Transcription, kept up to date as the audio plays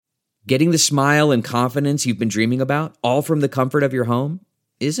Getting the smile and confidence you've been dreaming about, all from the comfort of your home,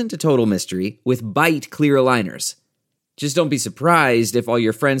 isn't a total mystery with Bite clear aligners. Just don't be surprised if all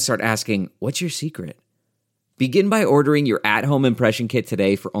your friends start asking, "What's your secret?" Begin by ordering your at-home impression kit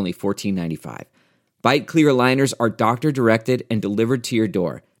today for only $14.95. Bite clear aligners are doctor-directed and delivered to your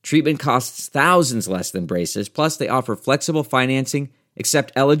door. Treatment costs thousands less than braces, plus they offer flexible financing,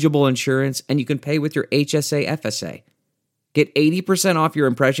 accept eligible insurance, and you can pay with your HSA FSA. Get 80% off your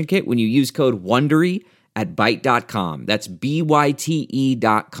impression kit when you use code WONDERY at Byte.com. That's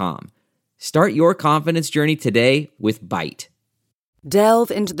BYTE.com. Start your confidence journey today with Byte.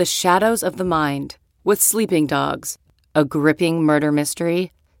 Delve into the shadows of the mind with Sleeping Dogs, a gripping murder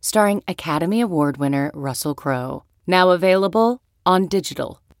mystery starring Academy Award winner Russell Crowe. Now available on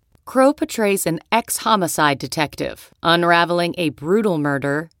digital. Crowe portrays an ex-homicide detective unraveling a brutal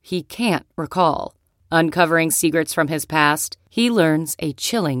murder he can't recall. Uncovering secrets from his past, he learns a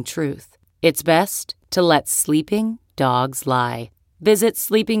chilling truth. It's best to let sleeping dogs lie. Visit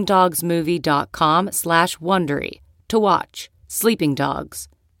sleepingdogsmovie.com/Wondery to watch Sleeping Dogs,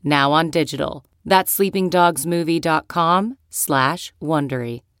 now on digital. That's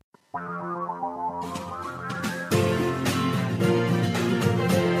sleepingdogsmovie.com/Wondery.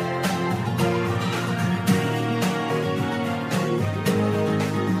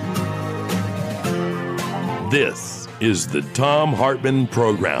 This is the Thom Hartmann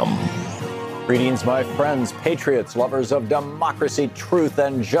Program. Greetings, my friends, patriots, lovers of democracy, truth,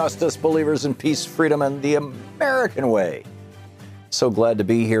 and justice, believers in peace, freedom, and the American way. So glad to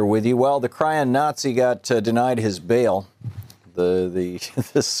be here with you. Well, the crying Nazi got denied his bail. The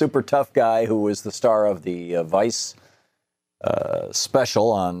super tough guy who was the star of the Vice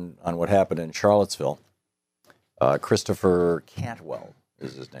special on what happened in Charlottesville, Christopher Cantwell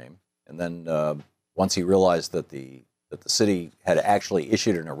is his name. And then once he realized that the city had actually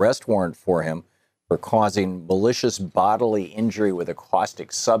issued an arrest warrant for him for causing malicious bodily injury with a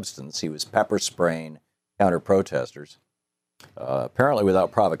caustic substance, he was pepper spraying counter-protesters, apparently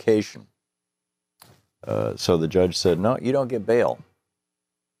without provocation. So the judge said, "No, you don't get bail."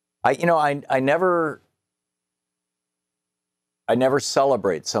 I never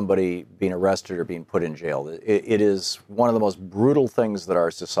celebrate somebody being arrested or being put in jail. It is one of the most brutal things that our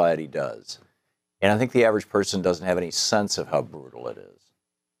society does. And I think the average person doesn't have any sense of how brutal it is.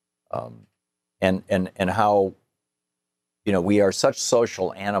 And how, we are such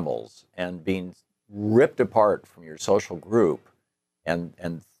social animals, and being ripped apart from your social group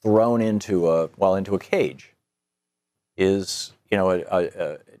and thrown into a cage is,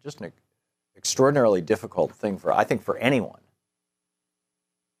 just an extraordinarily difficult thing for anyone.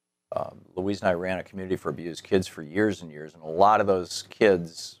 Louise and I ran a community for abused kids for years and years, and a lot of those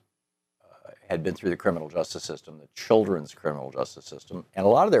kids had been through the criminal justice system, the children's criminal justice system, and a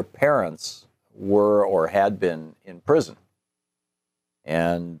lot of their parents were or had been in prison.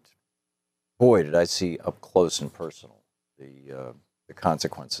 And boy, did I see up close and personal the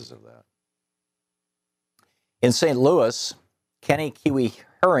consequences of that. In St. Louis, Kenny Kiwi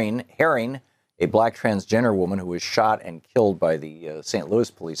Herring, a black transgender woman who was shot and killed by the St.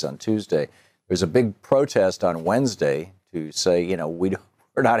 Louis police on Tuesday. There's a big protest on Wednesday to say,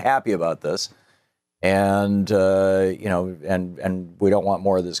 we're not happy about this, and and we don't want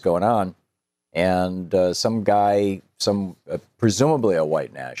more of this going on. And some guy, presumably a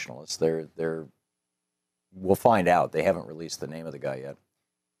white nationalist, we'll find out. They haven't released the name of the guy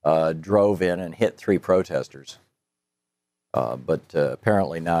yet. Drove in and hit 3 protesters, but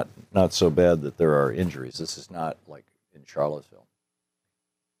apparently not so bad that there are injuries. This is not like in Charlottesville.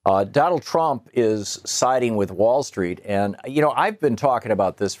 Donald Trump is siding with Wall Street. And, I've been talking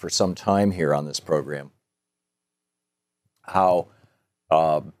about this for some time here on this program, how,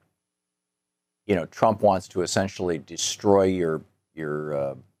 Trump wants to essentially destroy your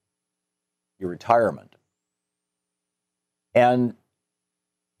retirement. And,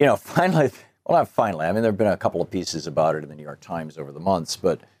 finally, well, not finally, there have been a couple of pieces about it in the New York Times over the months,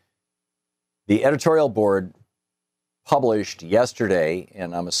 but the editorial board published yesterday,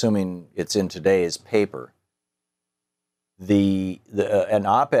 and I'm assuming it's in today's paper, an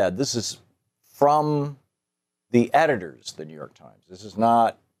op-ed. This is from the editors of the New York Times. This is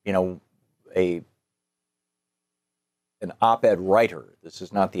not, an op-ed writer. This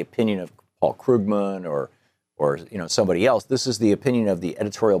is not the opinion of Paul Krugman or somebody else. This is the opinion of the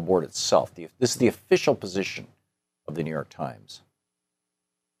editorial board itself. This is the official position of the New York Times.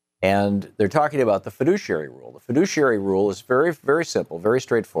 And they're talking about the fiduciary rule. The fiduciary rule is very, very simple, very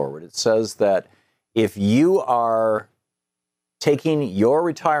straightforward. It says that if you are taking your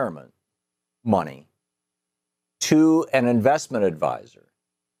retirement money to an investment advisor,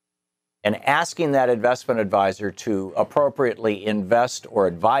 and asking that investment advisor to appropriately invest or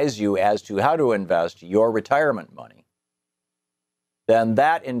advise you as to how to invest your retirement money, then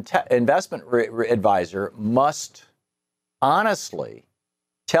that investment advisor must honestly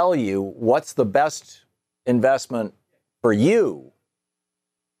tell you what's the best investment for you.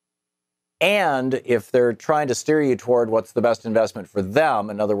 And if they're trying to steer you toward what's the best investment for them,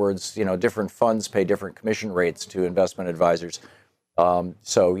 in other words, different funds pay different commission rates to investment advisors.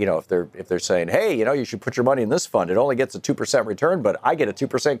 So, if they're saying, hey, you should put your money in this fund, it only gets a 2% return, but I get a 2%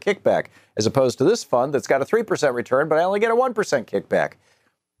 kickback, as opposed to this fund that's got a 3% return, but I only get a 1%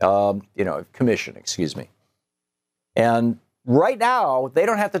 kickback, commission, excuse me. And right now, they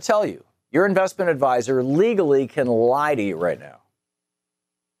don't have to tell you. Your investment advisor legally can lie to you right now.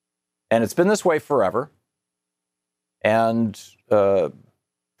 And it's been this way forever. And,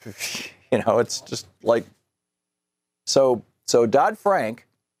 it's just like, so Dodd-Frank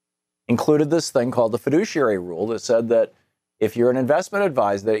included this thing called the fiduciary rule that said that if you're an investment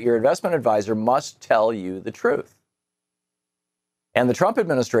advisor, that your investment advisor must tell you the truth. And the Trump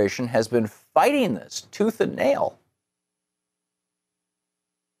administration has been fighting this tooth and nail.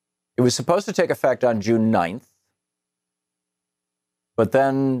 It was supposed to take effect on June 9th, but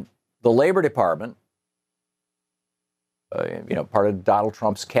then the Labor Department, part of Donald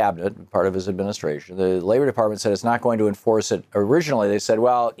Trump's cabinet, part of his administration, the Labor Department said it's not going to enforce it. Originally, they said,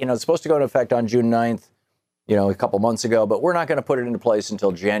 well, it's supposed to go into effect on June 9th, a couple months ago, but we're not going to put it into place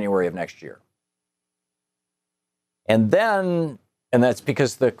until January of next year. And that's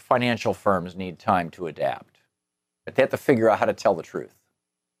because the financial firms need time to adapt. But they have to figure out how to tell the truth.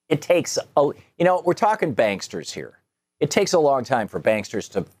 It takes, we're talking banksters here. It takes a long time for banksters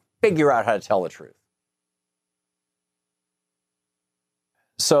to figure out how to tell the truth.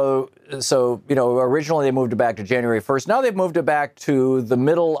 So originally they moved it back to January 1st. Now they've moved it back to the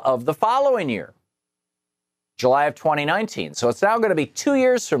middle of the following year, July of 2019. So it's now going to be 2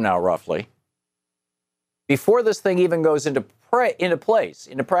 years from now, roughly, before this thing even goes into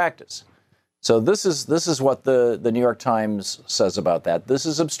practice. So this is what the New York Times says about that. This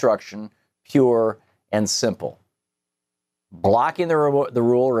is obstruction, pure and simple. Blocking the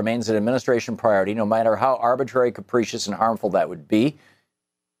rule remains an administration priority, no matter how arbitrary, capricious, and harmful that would be.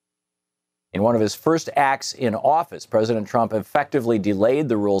 In one of his first acts in office, President Trump effectively delayed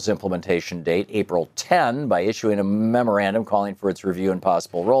the rule's implementation date, April 10, by issuing a memorandum calling for its review and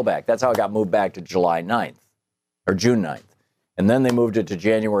possible rollback. That's how it got moved back to July 9th, or June 9th. And then they moved it to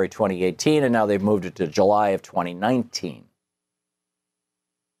January 2018, and now they've moved it to July of 2019.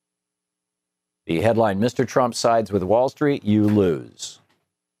 The headline, Mr. Trump sides with Wall Street, you lose.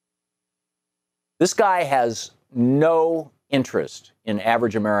 This guy has no interest in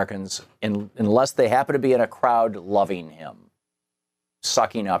average Americans unless they happen to be in a crowd loving him,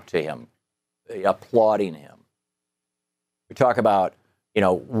 sucking up to him, applauding him. We talk about,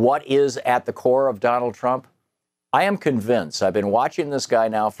 what is at the core of Donald Trump. I am convinced, I've been watching this guy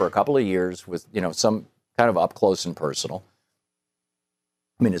now for a couple of years with, some kind of up close and personal.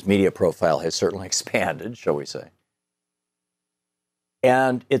 I mean, his media profile has certainly expanded, shall we say.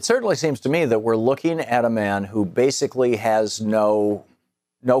 And it certainly seems to me that we're looking at a man who basically has no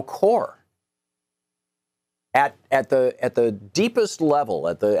core. At the deepest level,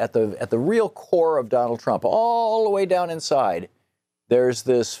 at the real core of Donald Trump, all the way down inside, there's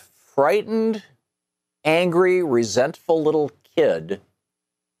this frightened, angry, resentful little kid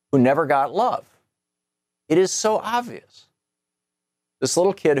who never got love. It is so obvious. This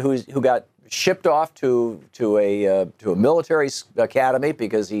little kid who got shipped off to a military academy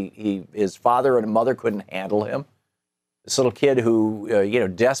because his father and mother couldn't handle him. This little kid who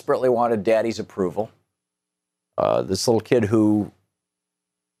desperately wanted daddy's approval. This little kid who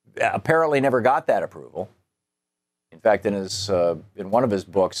apparently never got that approval. In fact, in one of his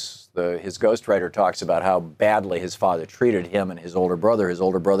books, his ghostwriter talks about how badly his father treated him and his older brother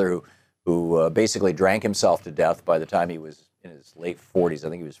who basically drank himself to death by the time he was in his late 40s. I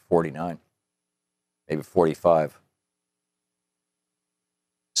think he was 49, maybe 45.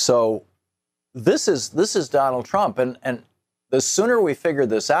 So this is Donald Trump, and the sooner we figure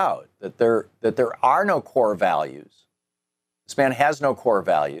this out, that there are no core values. This man has no core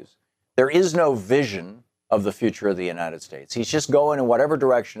values. There is no vision of the future of the United States. He's just going in whatever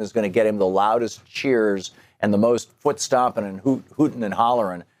direction is going to get him the loudest cheers and the most foot stomping and hooting and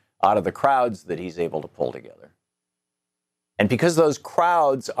hollering out of the crowds that he's able to pull together. And because those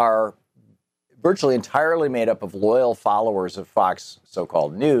crowds are virtually entirely made up of loyal followers of Fox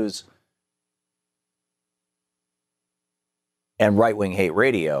so-called news and right-wing hate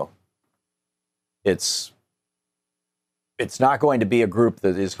radio, it's it's not going to be a group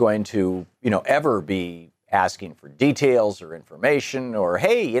that is going to, ever be asking for details or information or,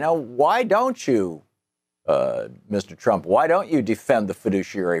 hey, why don't you, Mr. Trump, why don't you defend the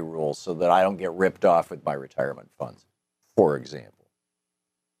fiduciary rules so that I don't get ripped off with my retirement funds, for example.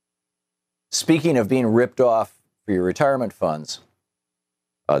 Speaking of being ripped off for your retirement funds,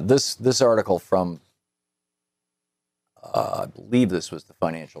 this article from, I believe this was the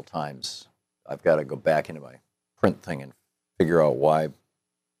Financial Times. I've got to go back into my print thing and figure out why I'm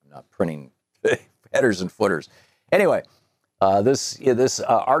not printing headers and footers. Anyway, this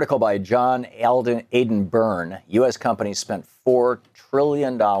article by John Aidan Byrne, U.S. companies spent $4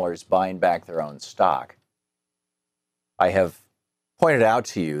 trillion buying back their own stock. I have pointed out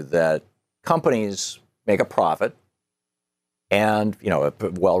to you that companies make a profit, and, a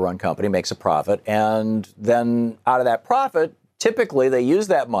well-run company makes a profit, and then out of that profit, typically they use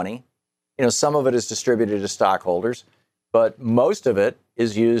that money. Some of it is distributed to stockholders, but most of it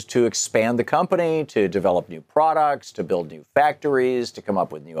is used to expand the company, to develop new products, to build new factories, to come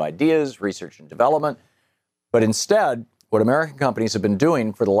up with new ideas, research and development. But instead, what American companies have been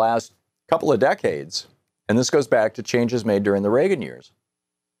doing for the last couple of decades, and this goes back to changes made during the Reagan years,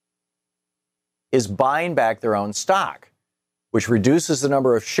 is buying back their own stock, which reduces the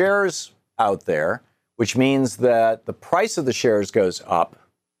number of shares out there, which means that the price of the shares goes up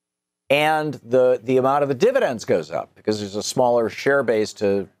and the amount of the dividends goes up because there's a smaller share base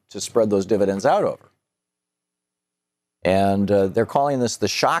to spread those dividends out over. And they're calling this the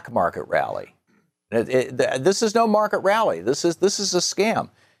shock market rally. This is no market rally. This is a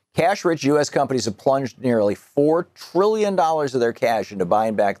scam. Cash-rich U.S. companies have plunged nearly $4 trillion of their cash into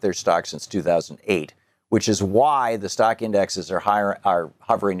buying back their stock since 2008, which is why the stock indexes are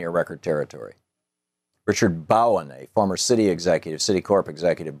hovering near record territory. Richard Bowen, a former Citicorp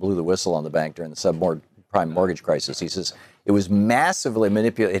executive, blew the whistle on the bank during the subprime mortgage crisis. He says it has massively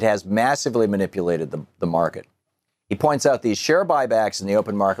manipulated the market. He points out these share buybacks in the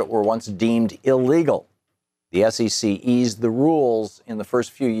open market were once deemed illegal. The SEC eased the rules in the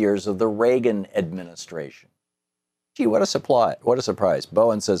first few years of the Reagan administration. Gee, what a surprise.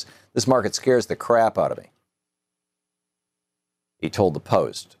 Bowen says, this market scares the crap out of me. He told the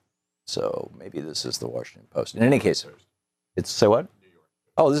Post. So maybe this is the Washington Post. In any case, say what?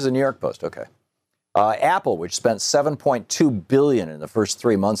 Oh, this is a New York Post. Okay. Apple, which spent $7.2 billion in the first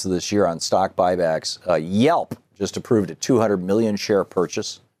 3 months of this year on stock buybacks. Yelp just approved a 200 million share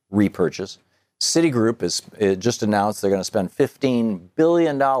repurchase. Citigroup is just announced they're going to spend $15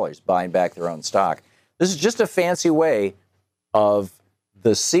 billion buying back their own stock. This is just a fancy way of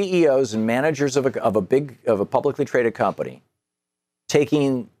the CEOs and managers of a publicly traded company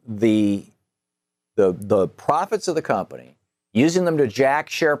taking the profits of the company, using them to jack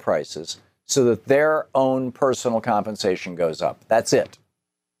share prices so that their own personal compensation goes up. That's it.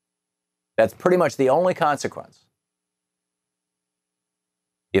 That's pretty much the only consequence.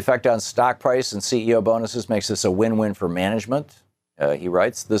 The effect on stock price and CEO bonuses makes this a win-win for management. He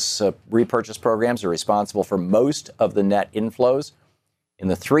writes, this repurchase programs are responsible for most of the net inflows. In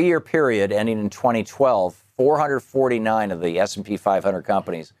the 3-year period ending in 2012, 449 of the S&P 500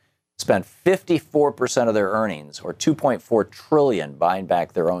 companies spent 54% of their earnings, or $2.4 trillion, buying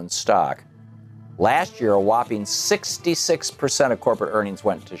back their own stock. Last year, a whopping 66% of corporate earnings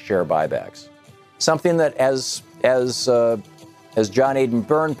went to share buybacks. Something that, as John Aidan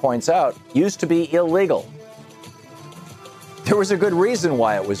Byrne points out, used to be illegal. There was a good reason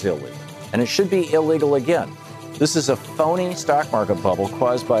why it was illegal, and it should be illegal again. This is a phony stock market bubble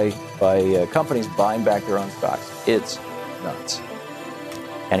caused by companies buying back their own stocks. It's nuts.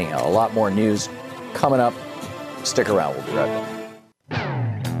 Anyhow, a lot more news coming up. Stick around. We'll be right back.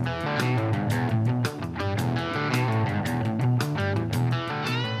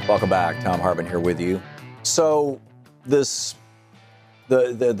 Welcome back. Tom Hartmann here with you. So the story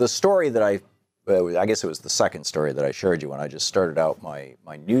that I guess it was the second story that I shared you when I just started out my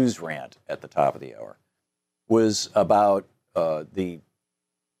news rant at the top of the hour, was about the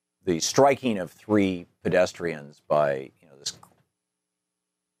striking of 3 pedestrians by this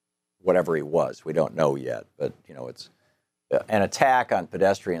whatever he was. We don't know yet, but it's an attack on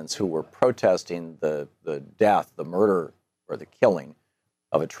pedestrians who were protesting the death, the murder, or the killing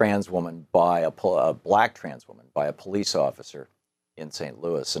of a trans woman by a black trans woman by a police officer in St.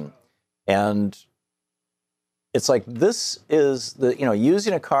 Louis, and it's like, this is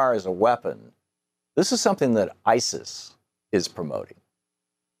using a car as a weapon. This is something that ISIS is promoting.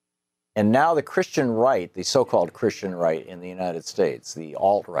 And now the Christian right, the so-called Christian right in the United States, the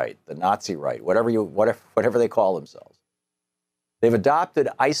alt-right, the Nazi right, whatever they call themselves, they've adopted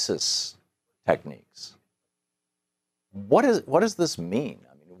ISIS techniques. what does this mean?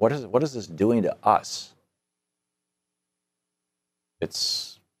 I mean, what is this doing to us?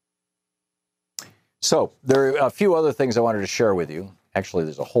 So there are a few other things I wanted to share with you. Actually,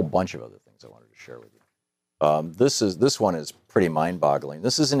 there's a whole bunch of other things I wanted to share with you. This one is pretty mind-boggling.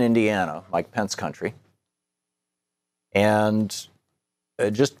 This is in Indiana, Mike Pence country. And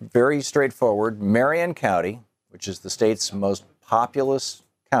just very straightforward, Marion County, which is the state's most populous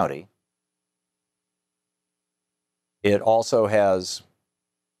county, it also has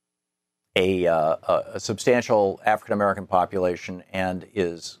a substantial African-American population and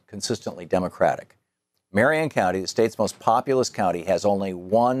is consistently Democratic. Marion County, the state's most populous county, has only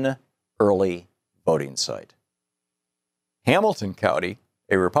one early voting site. Hamilton County,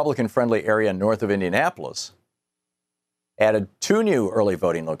 a Republican-friendly area north of Indianapolis, added 2 new early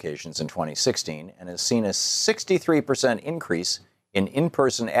voting locations in 2016 and has seen a 63% increase in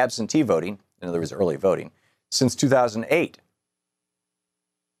in-person absentee voting, in other words, early voting, since 2008.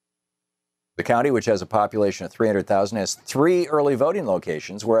 The county, which has a population of 300,000, has 3 early voting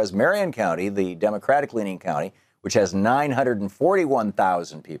locations, whereas Marion County, the Democratic-leaning county, which has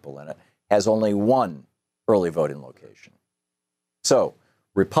 941,000 people in it, has only 1 early voting location. So,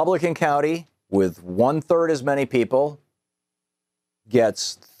 Republican County, with 1/3 as many people,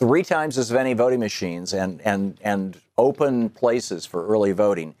 gets 3 times as many voting machines and open places for early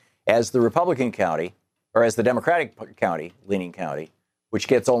voting as the Republican County, or as the Democratic County, leaning county, which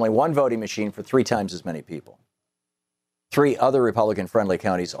gets only 1 voting machine for 3 times as many people. 3 other Republican-friendly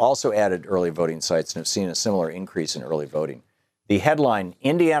counties also added early voting sites and have seen a similar increase in early voting. The headline,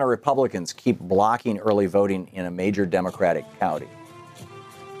 Indiana Republicans keep blocking early voting in a major Democratic county.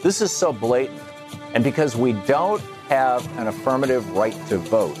 This is so blatant. And because we don't have an affirmative right to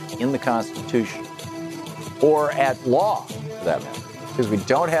vote in the Constitution, or at law, for that matter, because we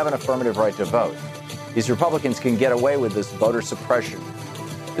don't have an affirmative right to vote, these Republicans can get away with this voter suppression.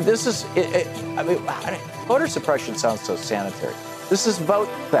 This is, voter suppression sounds so sanitary. This is vote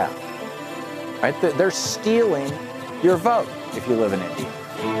theft, right? They're stealing your vote if you live in Indiana.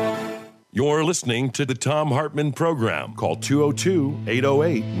 You're listening to the Thom Hartmann Program. Call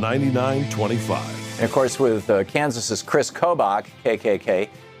 202-808-9925. And of course, with Kansas's Chris Kobach, KKK,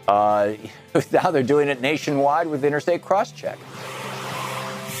 now they're doing it nationwide with interstate cross-check.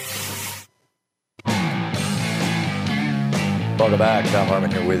 Welcome back. Thom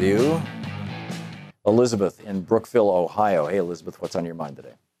Hartmann here with you. Elizabeth in Brookville, Ohio. Hey, Elizabeth, what's on your mind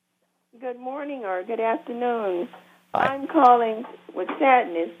today? Good morning or good afternoon. Hi. I'm calling with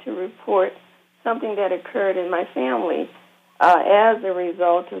sadness to report something that occurred in my family as a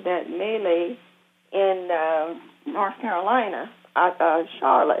result of that melee in North Carolina,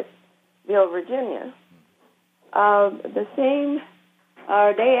 Charlottesville, Virginia. The same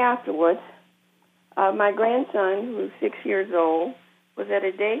day afterwards, my grandson, who's 6 years old, was at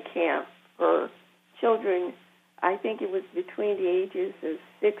a day camp for children. I think it was between the ages of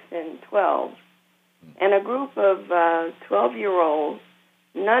 6 and 12. And a group of 12-year-old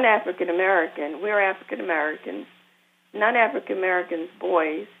non-African-American, we're African-Americans, non-African-American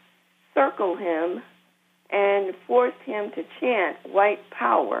boys circled him and forced him to chant white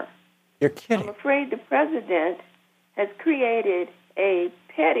power. You're kidding. I'm afraid the president has created a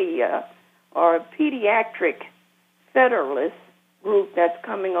petty or a pediatric federalist group that's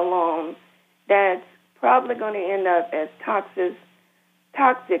coming along that's probably going to end up as toxic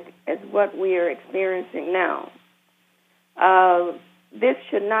as what we are experiencing now. This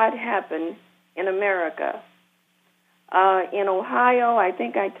should not happen in America. In Ohio, I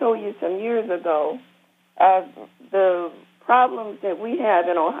think I told you some years ago, the problems that we have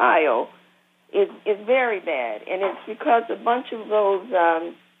in Ohio is very bad, and it's because a bunch of those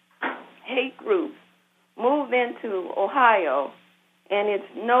hate groups moved into Ohio, and it's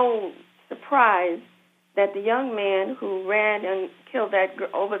no surprise that the young man who ran and killed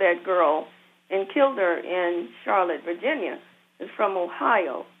over that girl and killed her in Charlotte, Virginia, is from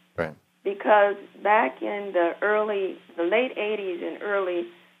Ohio. Right. Because back in the late 80s and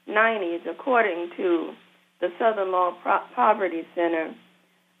early 90s, according to the Southern Law Poverty Center,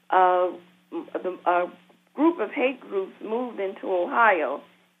 a group of hate groups moved into Ohio,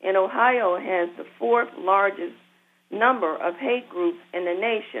 and Ohio has the 4th largest number of hate groups in the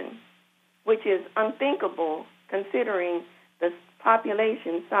nation, which is unthinkable considering the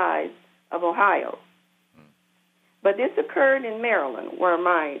population size of Ohio. But this occurred in Maryland, where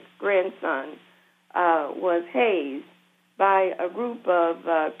my grandson was hazed by a group of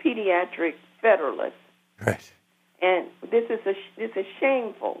pediatric federalists. Right. And this is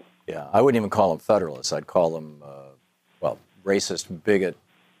shameful. Yeah, I wouldn't even call them federalists. I'd call them, racist, bigot,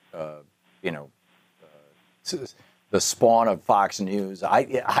 the spawn of Fox News.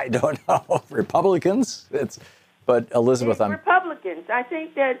 I don't know. Republicans? But Elizabeth, Republicans. I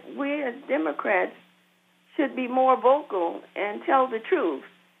think that we as Democrats should be more vocal and tell the truth.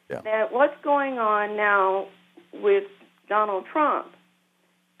 Yeah. That what's going on now with Donald Trump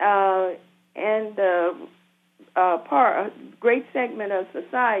and the a great segment of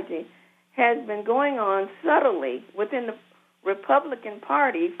society has been going on subtly within the Republican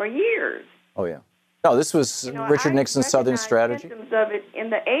Party for years. Oh, yeah. No, this was Richard Nixon's Southern strategy. Symptoms of it in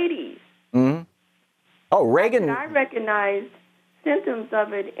the 80s. Mm-hmm. Oh, Reagan. I recognized symptoms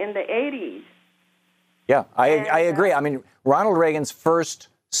of it in the 80s. Yeah, I agree. I mean, Ronald Reagan's first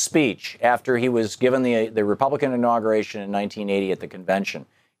speech after he was given the Republican inauguration in 1980 at the convention,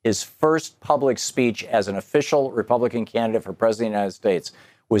 his first public speech as an official Republican candidate for president of the United States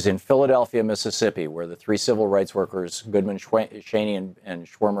was in Philadelphia, Mississippi, where the three civil rights workers, Goodman, Cheney, and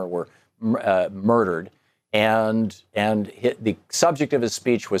Schwimmer, were murdered. And the subject of his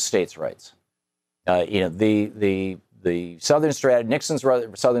speech was states' rights. The Southern strategy, Nixon's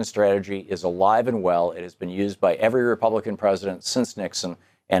Southern strategy, is alive and well. It has been used by every Republican president since Nixon,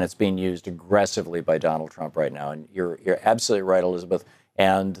 and it's being used aggressively by Donald Trump right now. And you're absolutely right, Elizabeth.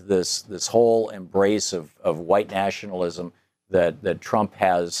 And this whole embrace of white nationalism that Trump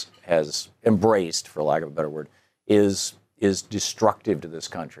has embraced, for lack of a better word, is destructive to this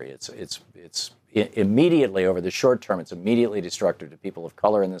country. It's immediately, over the short term, it's immediately destructive to people of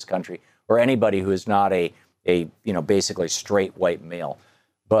color in this country, or anybody who is not a basically straight white male.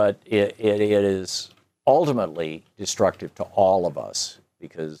 But it is ultimately destructive to all of us,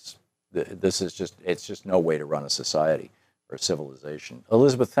 because this is just no way to run a society or civilization.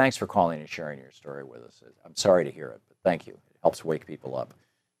 Elizabeth, thanks for calling and sharing your story with us. I'm sorry to hear it, but thank you. It helps wake people up.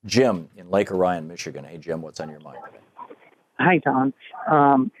 Jim in Lake Orion, Michigan. Hey, Jim, what's on your mind today? Hi, Tom.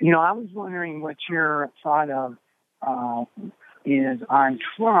 I was wondering what your thought of is on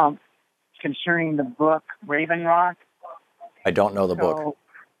Trump concerning the book Raven Rock. I don't know the book.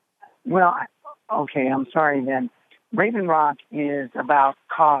 Well, okay, I'm sorry then. Raven Rock is about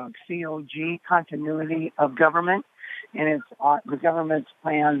COG, C-O-G, continuity of government, and it's the government's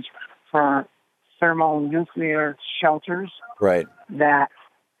plans for thermonuclear shelters. Right.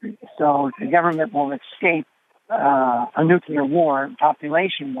 So the government will escape a nuclear war,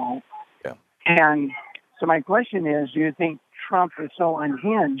 population won't. Yeah. And so my question is, do you think Trump is so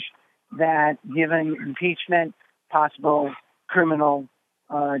unhinged that given impeachment, possible criminal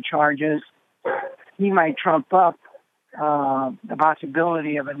charges, he might trump up the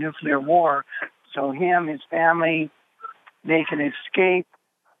possibility of a nuclear war, so him, his family, they can escape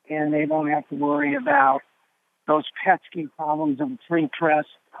and they don't have to worry about those pesky problems of the free press,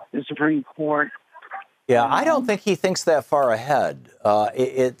 the Supreme Court. Yeah, I don't think he thinks that far ahead.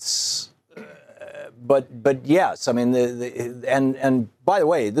 But yes, I mean, and by the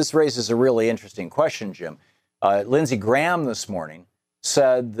way, this raises a really interesting question, Jim. Lindsey Graham this morning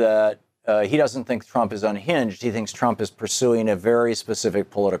said that he doesn't think Trump is unhinged. He thinks Trump is pursuing a very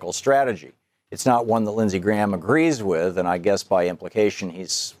specific political strategy. It's not one that Lindsey Graham agrees with, and I guess by implication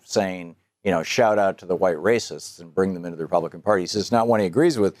he's saying, shout out to the white racists and bring them into the Republican Party. He says it's not one he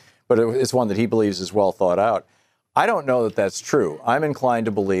agrees with, but it's one that he believes is well thought out. I don't know that that's true. I'm inclined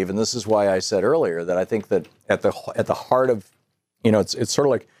to believe, and this is why I said earlier that I think that at the heart of, it's sort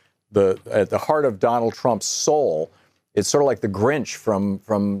of like at the heart of Donald Trump's soul, it's sort of like the Grinch from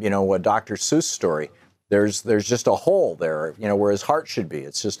a Dr. Seuss story. There's just a hole there, where his heart should be.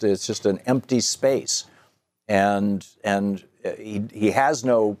 It's just an empty space, and he has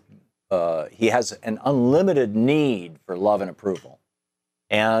an unlimited need for love and approval.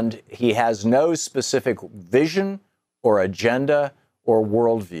 And he has no specific vision or agenda or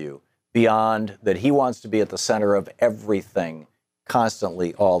worldview beyond that he wants to be at the center of everything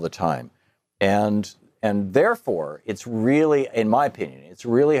constantly all the time. And therefore, it's really, in my opinion, it's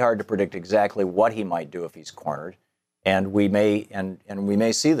really hard to predict exactly what he might do if he's cornered. And we may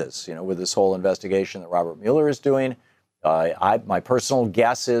see this, with this whole investigation that Robert Mueller is doing. My personal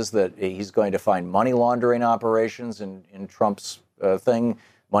guess is that he's going to find money laundering operations in Trump's thing.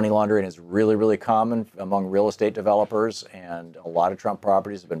 Money laundering is really, really common among real estate developers, and a lot of Trump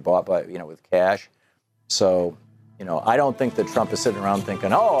properties have been bought by, with cash. So, I don't think that Trump is sitting around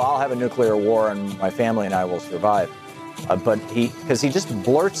thinking, I'll have a nuclear war and my family and I will survive. But because he just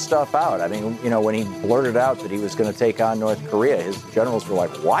blurts stuff out. I mean, when he blurted out that he was going to take on North Korea, his generals were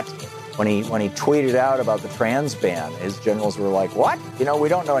like, what? When he tweeted out about the trans ban, his generals were like, what? We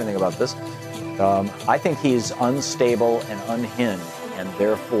don't know anything about this. I think he's unstable and unhinged, and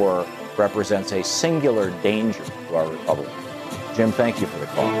therefore represents a singular danger to our republic. Jim, thank you for the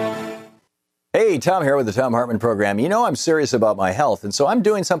call. Hey, Hey, Tom here with the Tom Hartmann program. You know I'm serious about my health, and so I'm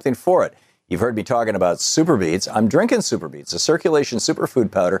doing something for it. You've heard me talking about Super Beets. I'm drinking Super Beets, a circulation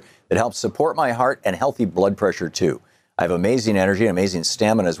superfood powder that helps support my heart and healthy blood pressure, too. I have amazing energy and amazing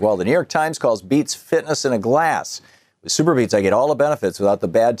stamina as well. The New York Times calls beets fitness in a glass. With Super Beets, I get all the benefits without the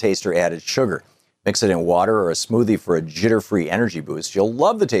bad taste or added sugar. Mix it in water or a smoothie for a jitter-free energy boost. You'll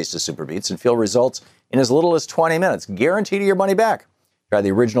love the taste of Super Beets and feel results in as little as 20 minutes. Guaranteed your money back. Try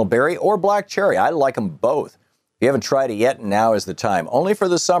the original berry or black cherry. I like them both. If you haven't tried it yet, now is the time. Only for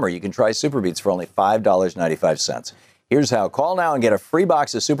the summer, you can try Super Beets for only $5.95. Here's how. Call now and get a free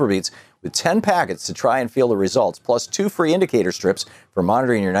box of Super Beets with 10 packets to try and feel the results, plus 2 free indicator strips for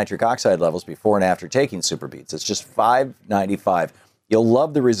monitoring your nitric oxide levels before and after taking Super Beets. It's just $5.95. You'll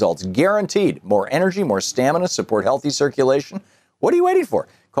love the results. Guaranteed. More energy, more stamina, support healthy circulation. What are you waiting for?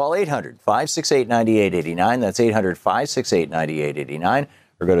 Call 800-568-9889. That's 800-568-9889.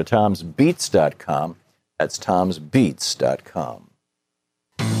 Or go to tomsbeets.com. That's tomsbeets.com.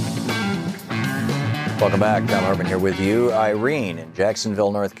 Welcome back. Tom Hartmann here with you. Irene in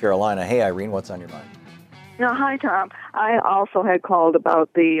Jacksonville, North Carolina. Hey, Irene, what's on your mind? No, hi, Tom. I also had called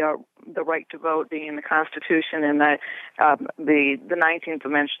about the right to vote being in the Constitution, and that the 19th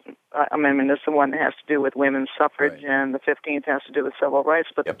Amendment is the one that has to do with women's suffrage, right, and the 15th has to do with civil rights.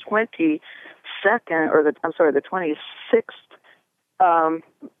 But the 26th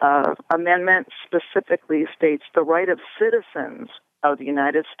Amendment specifically states the right of citizens of the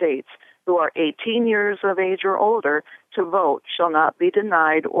United States who are 18 years of age or older to vote shall not be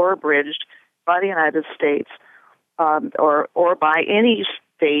denied or abridged by the United States or by any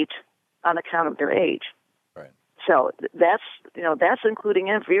state on account of their age. Right. So that's including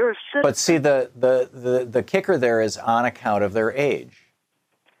if you're a citizen. But see, the kicker there is on account of their age.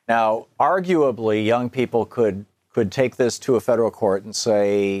 Now, arguably, young people could take this to a federal court and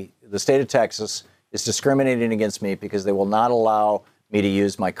say the state of Texas is discriminating against me because they will not allow me to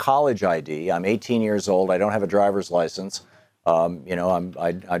use my college ID. I'm 18 years old. I don't have a driver's license. I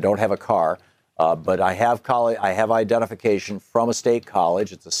don't have a car. But I have identification from a state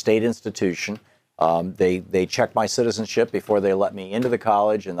college. It's a state institution. They check my citizenship before they let me into the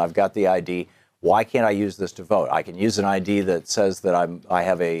college, and I've got the ID. Why can't I use this to vote? I can use an ID that says that I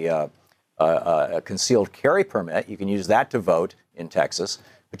have a concealed carry permit. You can use that to vote in Texas,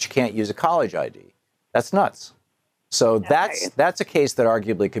 but you can't use a college ID. That's nuts. So that's a case that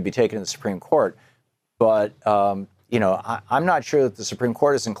arguably could be taken to the Supreme Court, but I'm not sure that the Supreme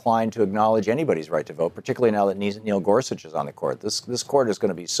Court is inclined to acknowledge anybody's right to vote, particularly now that Neil Gorsuch is on the court. This court is going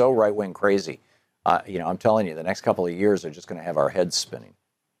to be so right-wing crazy. I'm telling you, the next couple of years are just going to have our heads spinning.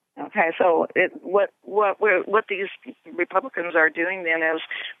 Okay, so what these Republicans are doing then is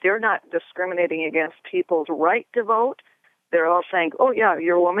they're not discriminating against people's right to vote. They're all saying, oh, yeah,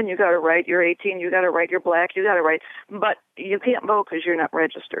 you're a woman, you got a right, you're 18, you got a right, you're black, you got a right, but you can't vote because you're not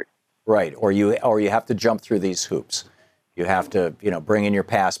registered. Right, or you have to jump through these hoops. You have to, bring in your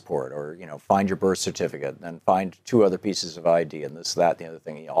passport or, find your birth certificate and then find 2 other pieces of ID and this, that, the other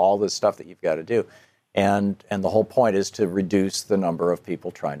thing, all this stuff that you've got to do. And the whole point is to reduce the number of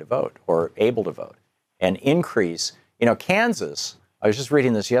people trying to vote or able to vote and increase, Kansas, I was just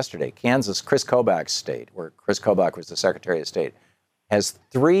reading this yesterday, Kansas, Chris Kobach's state, where Chris Kobach was the Secretary of State, has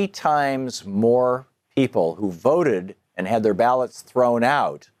 3 times more people who voted and had their ballots thrown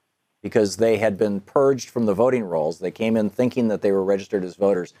out because they had been purged from the voting rolls. They came in thinking that they were registered as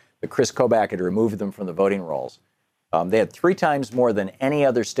voters, but Chris Kobach had removed them from the voting rolls. They had 3 times more than any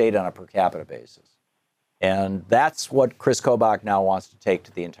other state on a per capita basis. And that's what Chris Kobach now wants to take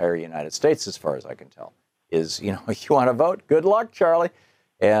to the entire United States, as far as I can tell, is, you want to vote? Good luck, Charlie,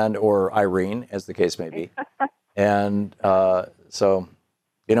 or Irene, as the case may be. And it sounds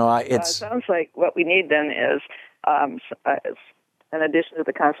like what we need then is in addition to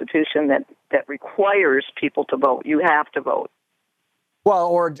the Constitution that requires people to vote, you have to vote. Well,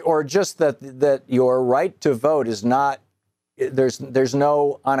 or just that your right to vote is not, there's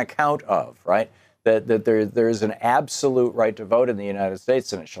no on account of, right? That there is an absolute right to vote in the United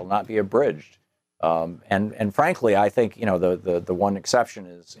States, and it shall not be abridged. And frankly, I think the one exception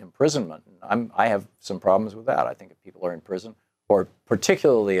is imprisonment. I have some problems with that. I think if people are in prison, or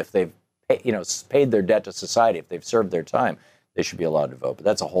particularly if they've paid their debt to society, if they've served their time, they should be allowed to vote. But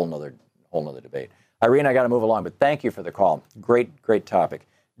that's a whole nother debate. Irene, I got to move along, but thank you for the call. Great topic.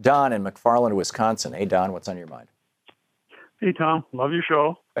 Don in McFarland, Wisconsin. Hey, Don, what's on your mind? Hey, Tom. Love your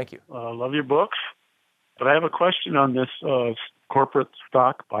show. Thank you. Love your books. But I have a question on this corporate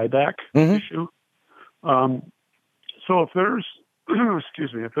stock buyback issue. So if there's,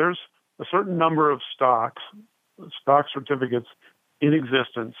 if there's a certain number of stock certificates in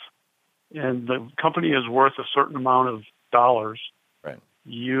existence, and the company is worth a certain amount of dollars. Right.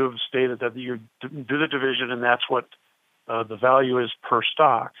 You have stated that you do the division, and that's what the value is per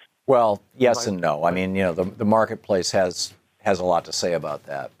stock. Well, yes and no. I mean, the marketplace has a lot to say about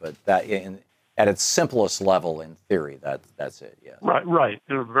that, but that at its simplest level, in theory, that's it. Yes. Right.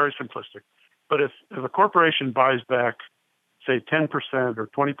 Very simplistic. But if a corporation buys back, say, 10% or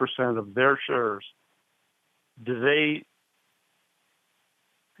 20% of their shares, do they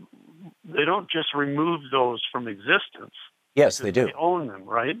don't just remove those from existence? Yes, they do. They own them,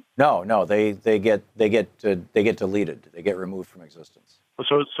 right? No, they get deleted. They get removed from existence.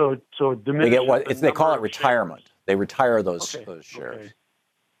 So they get what they call it retirement. Shares. They retire those shares. Okay.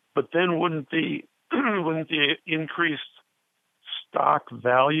 But then wouldn't the increased stock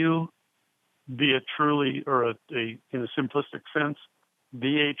value be a truly, or in a simplistic sense,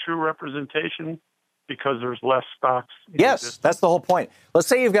 be a true representation because there's less stocks? Yes, that's the whole point. Let's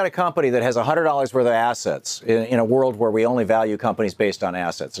say you've got a company that has $100 worth of assets in a world where we only value companies based on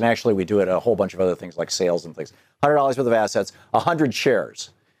assets. And actually, we do it a whole bunch of other things like sales and things. $100 worth of assets, 100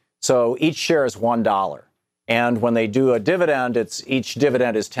 shares. So each share is $1. And when they do a dividend, each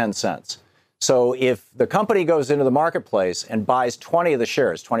dividend is 10 cents. So if the company goes into the marketplace and buys 20 of the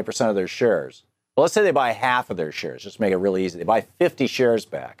shares, 20% of their shares, well, let's say they buy half of their shares, just to make it really easy. They buy 50 shares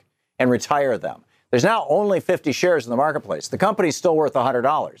back and retire them. There's now only 50 shares in the marketplace. The company's still worth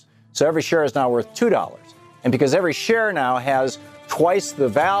 $100. So every share is now worth $2. And because every share now has twice the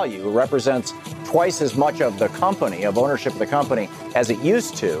value, represents twice as much of the company, of ownership of the company, as it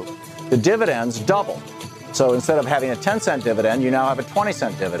used to, the dividends double. So instead of having a 10-cent dividend, you now have a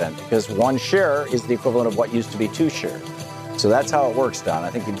 20-cent dividend because one share is the equivalent of what used to be 2 shares. So that's how it works, Don. I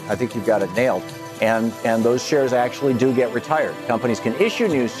think you've got it nailed. And those shares actually do get retired. Companies can issue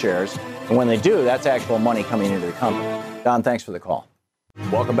new shares, and when they do, that's actual money coming into the company. Don, thanks for the call.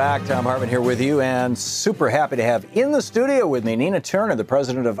 Welcome back. Tom Hartmann here with you, and super happy to have in the studio with me Nina Turner, the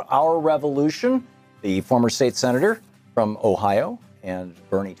president of Our Revolution, the former state senator from Ohio, and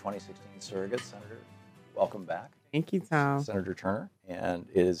Bernie 2016 surrogate senator. Welcome back. Thank you, Tom. Senator Turner. And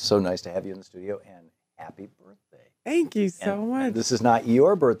it is so nice to have you in the studio, and happy birthday. Thank you so much. And this is not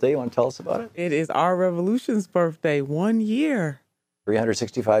your birthday. You want to tell us about it? It is Our Revolution's birthday, 1 year.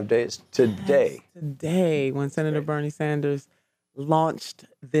 365 days today. Yes, today, when Senator Bernie Sanders launched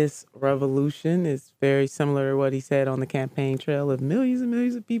this revolution, is very similar to what he said on the campaign trail of millions and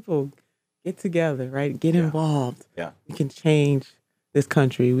millions of people get together, right? Get involved. Yeah. We can change this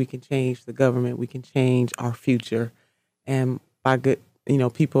country, we can change the government, we can change our future. And by good,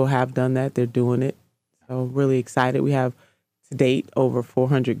 people have done that. They're doing it. So really excited. We have to date over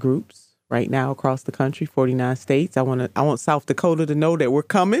 400 groups right now across the country, 49 states. I want South Dakota to know that we're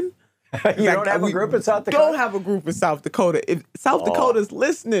coming. You don't have a group in South Dakota? Don't have a group in South Dakota. If South Dakota's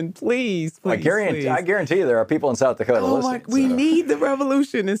listening, please. I guarantee you there are people in South Dakota listening. We need the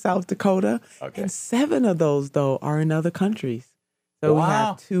revolution in South Dakota. Okay. And 7 of those, though, are in other countries. So we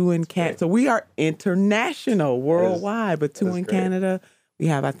have 2 in Canada. So we are international, worldwide, but 2 in Canada. We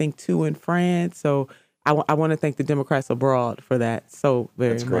have, I think, 2 in France. So I want to thank the Democrats abroad for that so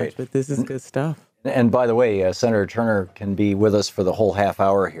very much. But this is good stuff. And by the way, Senator Turner can be with us for the whole half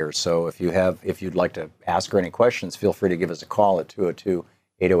hour here. So if you'd like to ask her any questions, feel free to give us a call at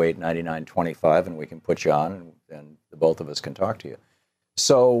 202-808-9925, and we can put you on, and the both of us can talk to you.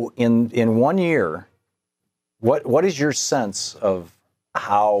 So in 1 year, what is your sense of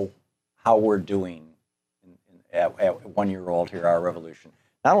how we're doing at 1 year old here, Our Revolution?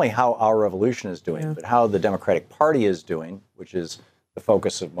 Not only how Our Revolution is doing, but how the Democratic Party is doing, which is the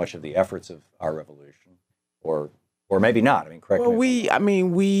focus of much of the efforts of Our Revolution, or maybe not. I mean, correct me. Well,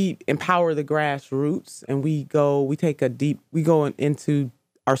 we empower the grassroots, and we go into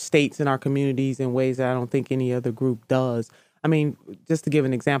our states and our communities in ways that I don't think any other group does. I mean, just to give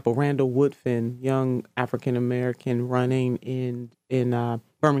an example, Randall Woodfin, young African-American running in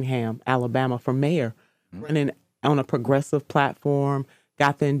Birmingham, Alabama for mayor, running on a progressive platform,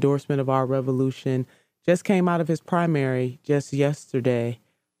 got the endorsement of Our Revolution, just came out of his primary just Tuesday,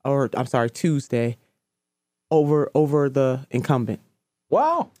 over the incumbent.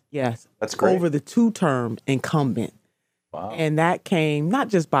 Wow. Yes. That's great. Over the 2-term incumbent. Wow. And that came not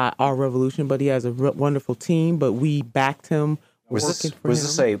just by Our Revolution, but he has a wonderful team, but we backed him. Was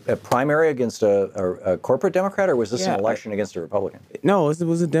this a primary against a corporate Democrat, or was this an election against a Republican? No, it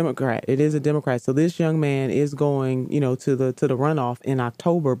was a Democrat. It is a Democrat. So this young man is going, to the runoff in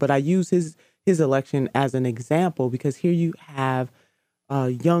October. But I use his election as an example because here you have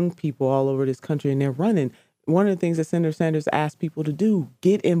young people all over this country, and they're running. One of the things that Senator Sanders asked people to do,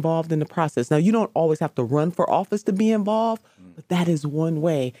 get involved in the process. Now, you don't always have to run for office to be involved, but that is one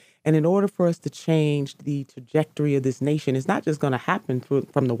way. And in order for us to change the trajectory of this nation, it's not just going to happen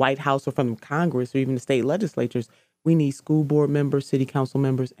from the White House or from Congress or even the state legislatures. We need school board members, city council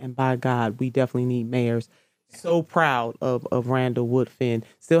members, and by God, we definitely need mayors. So proud of Randall Woodfin.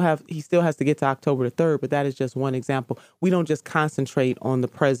 He still has to get to October the 3rd, but that is just one example. We don't just concentrate on the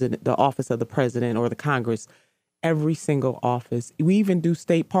president, the office of the president or the Congress. Every single office. We even do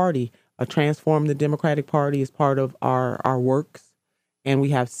state party. Transform the Democratic Party is part of our works. And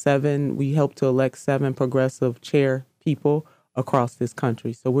we help to elect 7 progressive chair people across this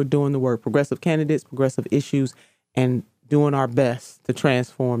country. So we're doing the work. Progressive candidates, progressive issues, and doing our best to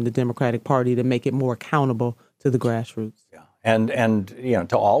transform the Democratic Party to make it more accountable to the grassroots. Yeah, and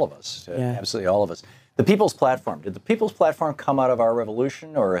to all of us, absolutely all of us. The People's Platform. Did the People's Platform come out of our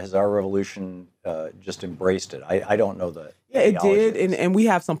revolution, or has our revolution just embraced it? I don't know the. Yeah, it did, and we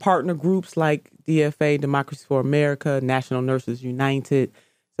have some partner groups like DFA, Democracy for America, National Nurses United.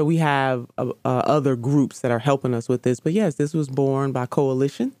 So we have other groups that are helping us with this. But yes, this was born by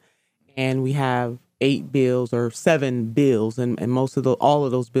coalition, and we have 8 bills or 7 bills, and all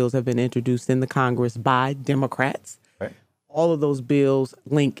of those bills have been introduced in the Congress by Democrats. Right. All of those bills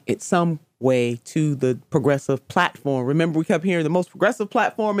link in some way to the progressive platform. Remember, we kept hearing the most progressive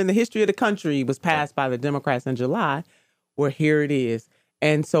platform in the history of the country was passed by the Democrats in July. Well, here it is.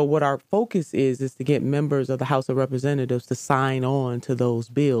 And so what our focus is to get members of the House of Representatives to sign on to those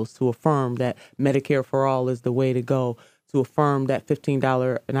bills, to affirm that Medicare for all is the way to go, to affirm that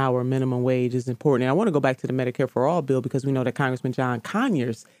 $15 an hour minimum wage is important. And I want to go back to the Medicare for All bill because we know that Congressman John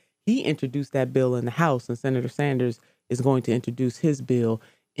Conyers, he introduced that bill in the House, and Senator Sanders is going to introduce his bill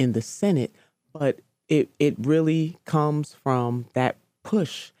in the Senate. But it really comes from that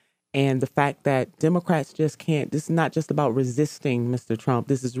push and the fact that Democrats just can't. This is not just about resisting Mr. Trump.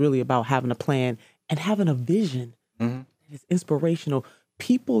 This is really about having a plan and having a vision. Mm-hmm. It's inspirational.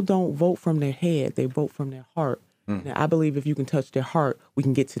 People don't vote from their head. They vote from their heart. Now, I believe if you can touch their heart, we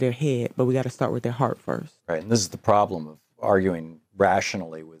can get to their head, but we got to start with their heart first. Right, and this is the problem of arguing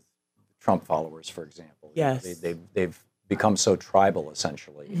rationally with Trump followers, for example. Yes. They've become so tribal,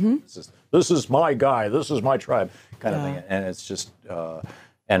 essentially. Mm-hmm. This is my guy, this is my tribe, kind of thing. And it's just, and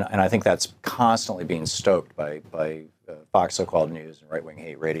I think that's constantly being stoked by Fox so-called news and right-wing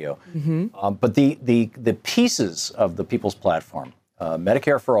hate radio. Mm-hmm. But the pieces of the People's Platform,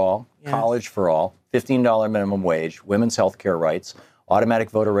 Medicare for all, college for all, $15 minimum wage, women's health care rights,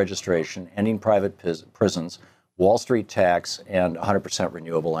 automatic voter registration, ending private prisons, Wall Street tax, and 100%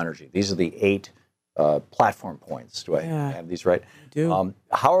 renewable energy. These are the 8 platform points. Do I have these right? You do.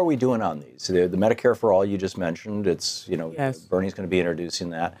 How are we doing on these? The Medicare for all you just mentioned, it's, Bernie's going to be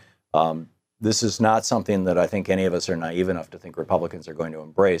introducing that. This is not something that I think any of us are naive enough to think Republicans are going to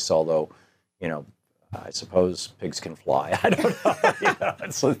embrace, although, I suppose pigs can fly. I don't know.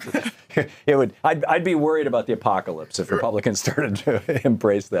 I'd be worried about the apocalypse if Republicans started to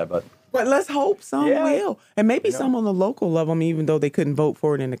embrace that. But let's hope some will, and maybe some on the local level. I mean, even though they couldn't vote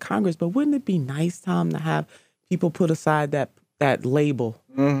for it in the Congress, but wouldn't it be nice, Tom, to have people put aside that label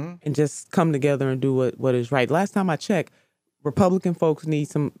and just come together and do what is right? Last time I checked, Republican folks need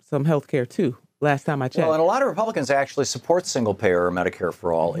some health care too. Last time I checked. Well, and a lot of Republicans actually support single-payer or Medicare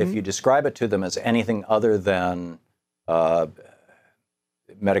for all if you describe it to them as anything other than Medicare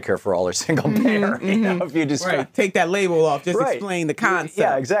for all or single-payer. If you describe, take that label off, just explain the concept.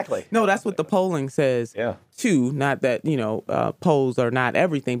 Yeah, exactly. No, that's what the polling says. Yeah. Too. Not that polls are not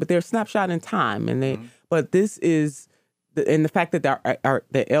everything, but they're a snapshot in time, and they. But this is. And the fact that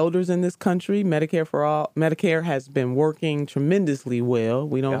the elders in this country, Medicare for all, Medicare has been working tremendously well.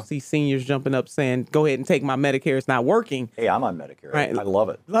 We don't see seniors jumping up saying, "Go ahead and take my Medicare; it's not working." Hey, I'm on Medicare. Right? I love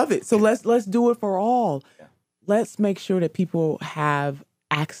it. Love it. So let's do it for all. Yeah. Let's make sure that people have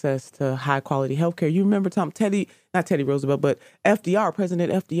access to high quality health care. You remember not Teddy Roosevelt, but FDR,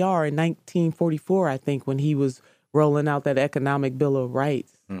 President FDR in 1944, I think, when he was rolling out that Economic Bill of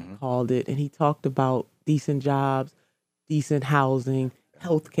Rights, called it, and he talked about decent jobs, decent housing,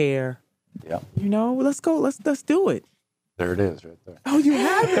 health care. Yeah. Let's go. Let's do it. There it is right there. Oh, you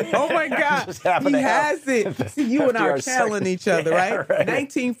have it. Oh, my God. He has it. See, you and I are channeling each other, right?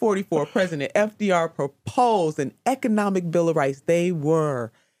 1944, President FDR proposed an economic bill of rights.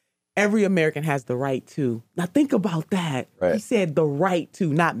 Every American has the right to. Now, think about that. Right. He said the right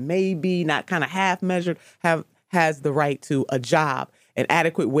to, not maybe, not kind of half measured, has the right to a job, an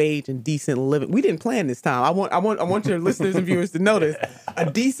adequate wage, and decent living. We didn't plan this time. I want your listeners and viewers to notice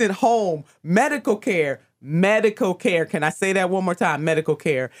a decent home, medical care. Can I say that one more time? Medical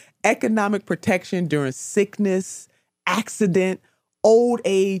care, economic protection during sickness, accident, old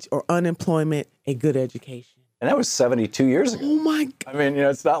age, or unemployment, a good education. And that was 72 years ago. Oh my! I mean,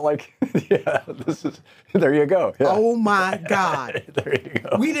 it's not like, there you go. Yeah. Oh my God! There you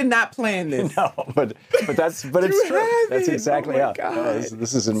go. We did not plan this. No, but it's true. That's exactly how.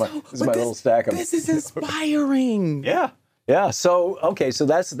 This is my little stack of. This is inspiring. Yeah. So so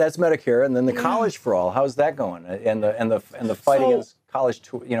that's Medicare, and then the college for all. How's that going? And the fight against college,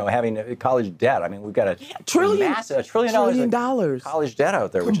 having college debt. I mean, we've got a $1 trillion college debt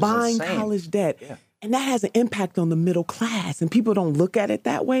out there, which is insane. Combined college debt. Yeah. And that has an impact on the middle class, and people don't look at it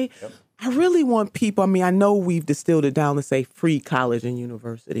that way. Yep. I really want people, I know we've distilled it down to say free college and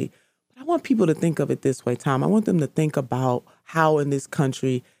university, but I want people to think of it this way, Tom. I want them to think about how in this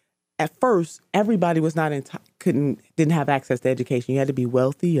country, at first, everybody was didn't have access to education. You had to be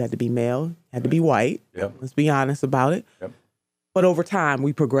wealthy, you had to be male, you had to be white. Yep. Let's be honest about it. Yep. But over time,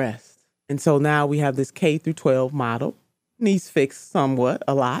 we progressed. And so now we have this K through 12 model. Needs fixed somewhat,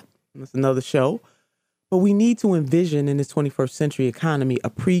 a lot. That's another show. But we need to envision in this 21st century economy a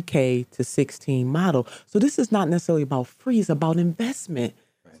pre-K to 16 model. So this is not necessarily about free, it's about investment.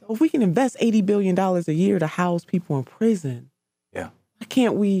 Right. So if we can invest $80 billion a year to house people in prison, why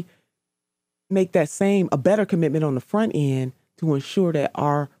can't we make that a better commitment on the front end to ensure that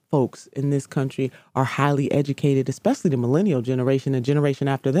our folks in this country are highly educated, especially the millennial generation and generation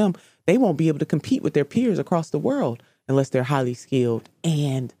after them? They won't be able to compete with their peers across the world unless they're highly skilled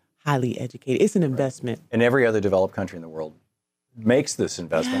and highly educated. It's an investment. And every other developed country in the world makes this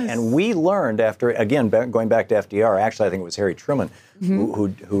investment. Yes. And we learned after, again, going back to FDR, actually I think it was Harry Truman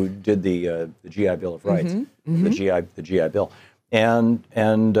who did the GI Bill of Rights, the GI Bill. And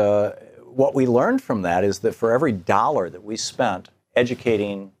what we learned from that is that for every dollar that we spent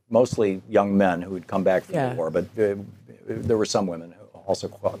educating mostly young men who had come back from the war, but there were some women who also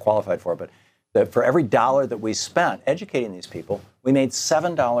qualified for it, but that for every dollar that we spent educating these people, we made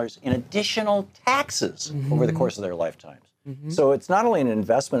 $7 in additional taxes over the course of their lifetimes. So it's not only an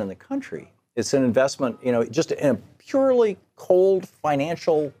investment in the country, it's an investment, just in a purely cold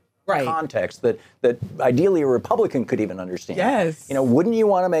financial context that ideally a Republican could even understand. Yes. Wouldn't you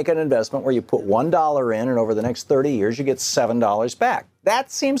want to make an investment where you put $1 in and over the next 30 years you get $7 back?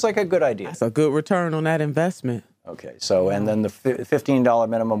 That seems like a good idea. That's a good return on that investment. Okay, so and then the $15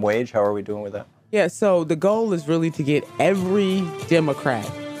 minimum wage, how are we doing with that? Yeah, so the goal is really to get every Democrat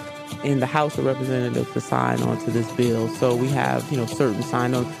in the House of Representatives to sign on to this bill. So we have, certain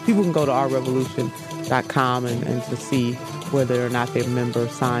sign-on. People can go to ourrevolution.com and to see whether or not their member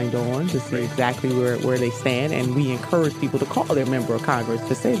signed on, to see exactly where they stand. And we encourage people to call their member of Congress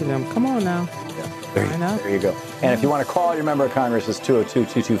to say to them, come on now. Yeah, there you go. And if you want to call your member of Congress, it's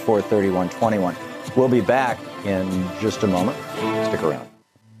 202-224-3121. We'll be back in just a moment. Stick around.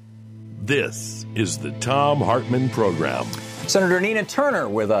 This is the Thom Hartmann Program. Senator Nina Turner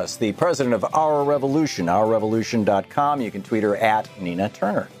with us, the president of Our Revolution, ourrevolution.com. You can tweet her at Nina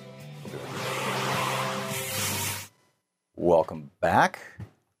Turner. Welcome back.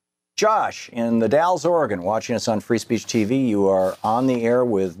 Josh in the Dalles, Oregon, watching us on Free Speech TV. You are on the air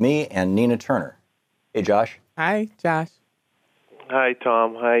with me and Nina Turner. Hey, Josh. Hi, Josh. Hi,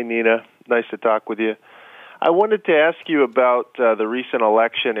 Tom. Hi, Nina. Nice to talk with you. I wanted to ask you about the recent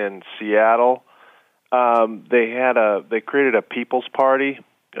election in Seattle. They created a People's Party.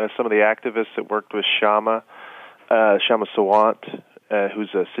 Some of the activists that worked with Shama Sawant,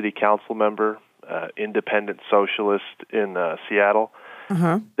 who's a city council member, independent socialist in Seattle.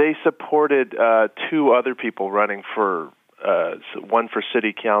 They supported two other people running for one for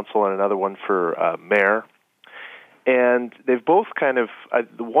city council and another one for mayor. And they've both kind of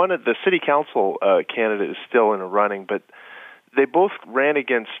one of the city council candidate is still in a running, but they both ran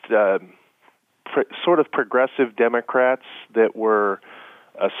against sort of progressive Democrats that were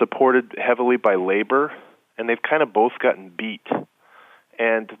supported heavily by labor, and they've kind of both gotten beat.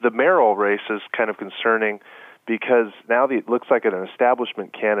 And the mayoral race is kind of concerning because now it looks like an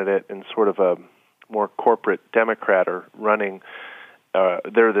establishment candidate and sort of a more corporate Democrat are running.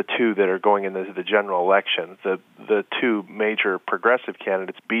 They're the two that are going into the general election. The two major progressive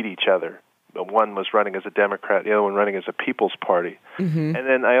candidates beat each other. One was running as a Democrat, the other one running as a People's Party. And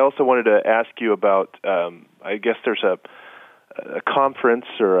then I also wanted to ask you about, I guess there's a conference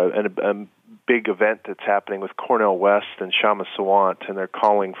or a big event that's happening with Cornel West and Shama Sawant, and they're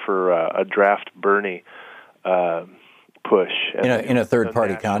calling for a draft Bernie push in a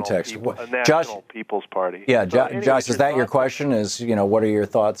third-party context. A national Josh, People's Party. Yeah, so anyways, Josh, is that your question? Is what are your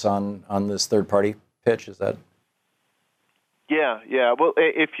thoughts on this third-party pitch? Is that? Yeah. Well,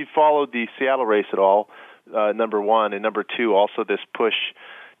 if you followed the Seattle race at all, number one, and number two, also this push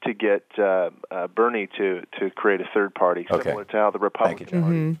to get Bernie to create a third party, similar to how the Republicans.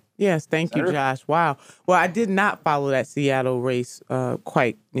 Mm-hmm. Yes, thank you, Josh. Wow. Well, I did not follow that Seattle race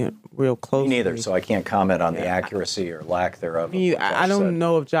quite real closely. Me neither, so I can't comment on the accuracy or lack thereof. I don't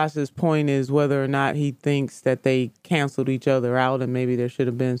know if Josh's point is whether or not he thinks that they canceled each other out and maybe there should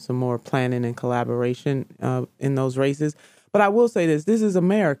have been some more planning and collaboration in those races. But I will say this is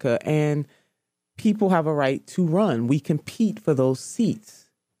America, and people have a right to run. We compete for those seats,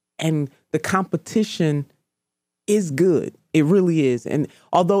 and the competition is good. It really is. And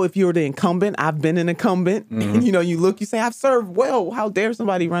although if you're the incumbent, I've been an incumbent, and you look, you say, I've served well. How dare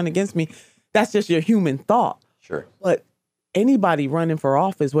somebody run against me? That's just your human thought. Sure. But anybody running for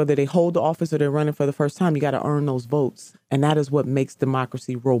office, whether they hold the office or they're running for the first time, you got to earn those votes. And that is what makes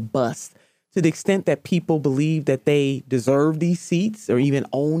democracy robust. To the extent that people believe that they deserve these seats or even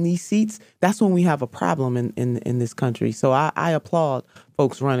own these seats, that's when we have a problem in this country. So I applaud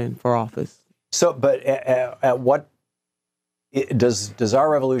folks running for office. So, but at what does our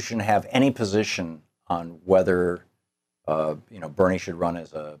revolution have any position on whether Bernie should run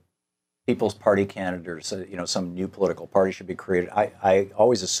as a People's Party candidate or some new political party should be created? I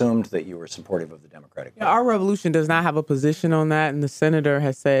always assumed that you were supportive of the Democratic Party. Yeah, our revolution does not have a position on that, and the senator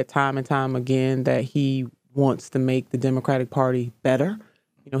has said time and time again that he wants to make the Democratic Party better.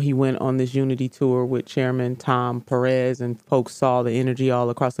 He went on this unity tour with Chairman Tom Perez, and folks saw the energy all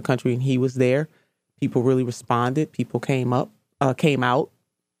across the country, and he was there. People really responded. People came out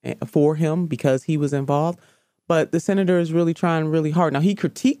for him because he was involved. But the senator is really trying really hard. Now, he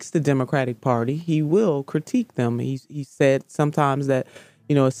critiques the Democratic Party. He will critique them. He said sometimes that,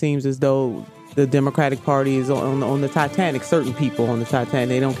 it seems as though the Democratic Party is on the Titanic, certain people on the Titanic.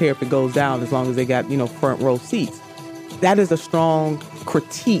 They don't care if it goes down as long as they got, front row seats. That is a strong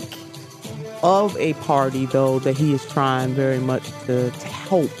critique of a party, though, that he is trying very much to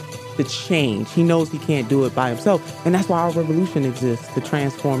help, to change. He knows he can't do it by himself. And that's why our revolution exists, to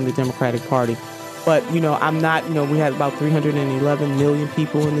transform the Democratic Party. But, I'm not, we had about 311 million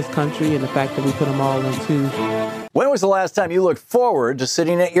people in this country, and the fact that we put them all into... When was the last time you looked forward to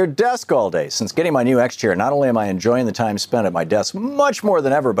sitting at your desk all day? Since getting my new X chair, not only am I enjoying the time spent at my desk much more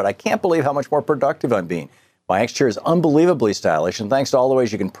than ever, but I can't believe how much more productive I'm being. My X chair is unbelievably stylish, and thanks to all the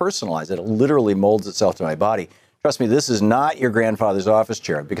ways you can personalize it, it literally molds itself to my body. Trust me, this is not your grandfather's office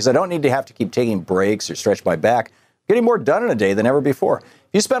chair, because I don't need to have to keep taking breaks or stretch my back. I'm getting more done in a day than ever before.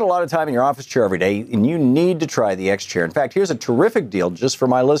 If you spend a lot of time in your office chair every day, and you need to try the X chair. In fact, here's a terrific deal just for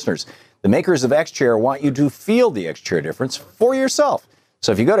my listeners. The makers of X Chair want you to feel the X Chair difference for yourself.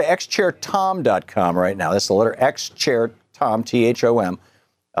 So if you go to xchairtom.com right now, that's the letter xchairtom, T-H-O-M,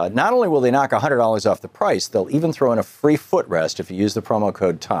 not only will they knock $100 off the price, they'll even throw in a free footrest if you use the promo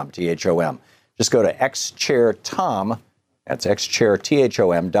code TOM, T-H-O-M. Just go to xchairtom, that's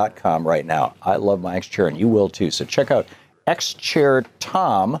xchairtom.com right now. I love my X Chair, and you will too. So check out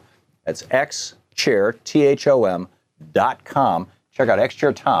xchairtom, that's xchairtom.com. Check out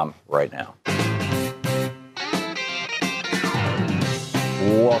X-Chair Tom right now.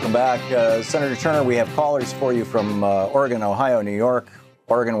 Welcome back. Senator Turner, we have callers for you from Oregon, Ohio, New York,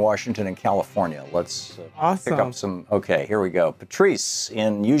 Oregon, Washington, and California. Let's pick up some. Okay, here we go. Patrice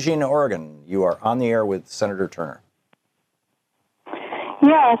in Eugene, Oregon. You are on the air with Senator Turner.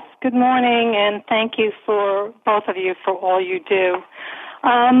 Yes, good morning, and thank you for both of you for all you do.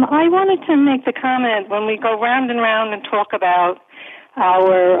 I wanted to make the comment when we go round and round and talk about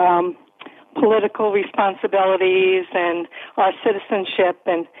our political responsibilities and our citizenship,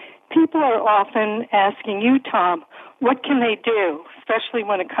 and people are often asking you, Tom, what can they do, especially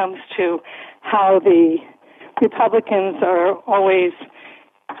when it comes to how the Republicans are always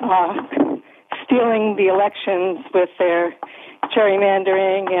stealing the elections with their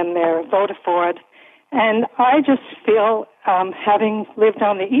gerrymandering and their voter fraud. And I just feel, having lived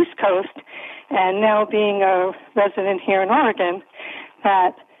on the East Coast and now being a resident here in Oregon,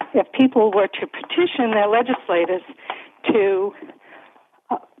 that if people were to petition their legislators to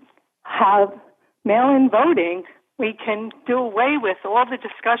have mail-in voting, we can do away with all the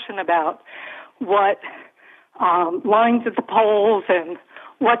discussion about what lines at the polls and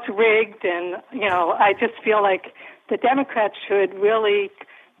what's rigged. And, I just feel like the Democrats should really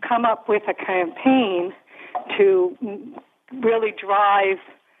come up with a campaign to really drive,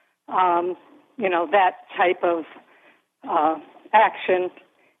 that type of action,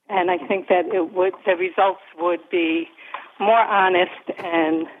 and I think that the results would be more honest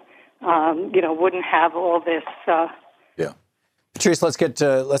and, wouldn't have all this. Yeah. Patrice, let's get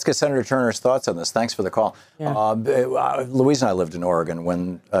Senator Turner's thoughts on this. Thanks for the call. Yeah. Louise and I lived in Oregon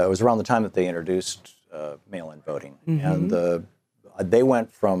when it was around the time that they introduced mail-in voting, and they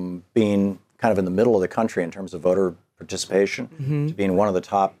went from being kind of in the middle of the country in terms of voter participation to being one of the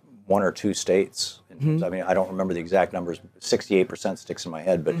top 1 or 2 states. In terms, I mean, I don't remember the exact numbers. 68% sticks in my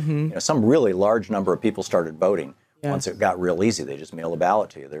head, but some really large number of people started voting once it got real easy. They just mail a ballot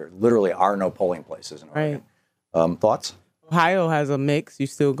to you. There literally are no polling places in Oregon. Thoughts? Ohio has a mix. You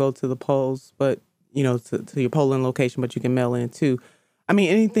still go to the polls, but to your polling location, but you can mail in too. I mean,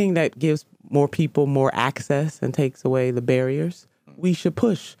 anything that gives more people more access and takes away the barriers, we should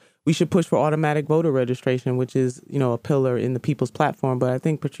push. We should push for automatic voter registration, which is, a pillar in the People's Platform. But I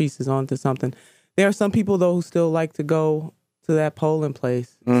think Patrice is on to something. There are some people, though, who still like to go to that polling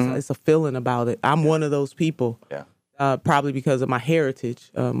place. It's a feeling about it. I'm one of those people. Yeah. Probably because of my heritage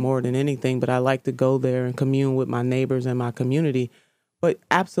more than anything. But I like to go there and commune with my neighbors and my community. But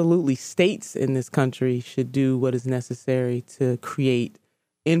absolutely, states in this country should do what is necessary to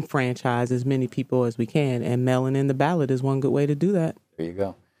enfranchise as many people as we can. And mailing in the ballot is one good way to do that. There you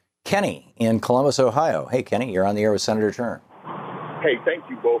go. Kenny in Columbus, Ohio. Hey, Kenny, you're on the air with Senator Turner. Hey, thank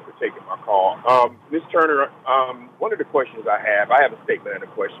you both for taking my call. Ms. Turner, one of the questions I have a statement and a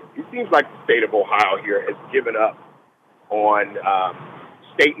question. It seems like the state of Ohio here has given up on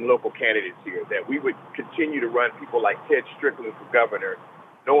state and local candidates here, that we would continue to run people like Ted Strickland for governor,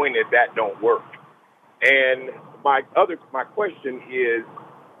 knowing that don't work. And my question is,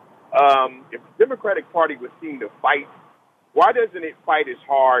 if the Democratic Party was seen to fight, why doesn't it fight as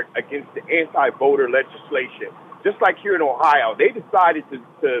hard against the anti-voter legislation? Just like here in Ohio, they decided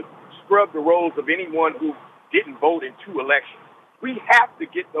to scrub the rolls of anyone who didn't vote in 2 elections. We have to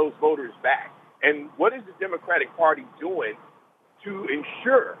get those voters back. And what is the Democratic Party doing to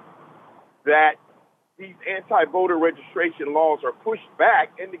ensure that these anti-voter registration laws are pushed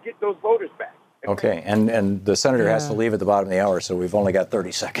back and to get those voters back? Okay, and the senator has to leave at the bottom of the hour, so we've only got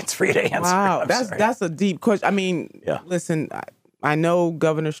 30 seconds for you to answer. Wow, that's a deep question. I mean, listen, I know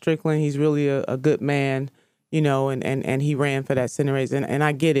Governor Strickland, he's really a good man, and he ran for that Senate race, and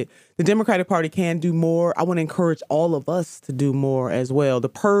I get it. The Democratic Party can do more. I want to encourage all of us to do more as well. The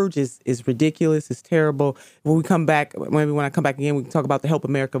purge is ridiculous. It's terrible. When we come back, maybe when I come back again, we can talk about the Help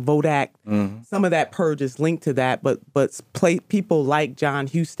America Vote Act. Some of that purge is linked to that, but people like John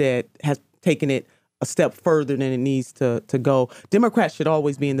Husted has taken it a step further than it needs to go. Democrats should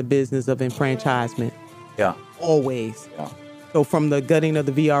always be in the business of enfranchisement. Yeah. Always. Yeah. So from the gutting of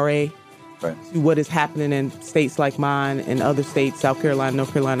the VRA to what is happening in states like mine and other states, South Carolina,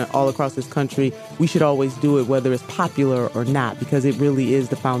 North Carolina, all across this country, we should always do it whether it's popular or not, because it really is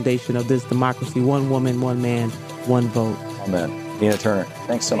the foundation of this democracy. One woman, one man, one vote. Amen. Nina Turner,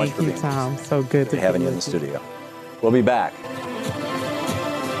 thanks so much for being here. Thank you, Tom. So good to having you in the studio. We'll be back.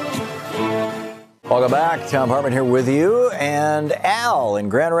 Welcome back. Tom Hartmann here with you, and Al in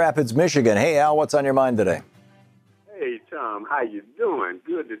Grand Rapids, Michigan. Hey, Al, what's on your mind today? Hey, Tom, how you doing?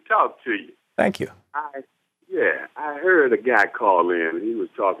 Good to talk to you. Thank you. I heard a guy call in. He was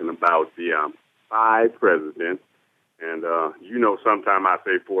talking about the 5 presidents, and sometime I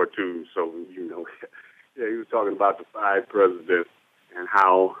say 4 too, so he was talking about the 5 presidents and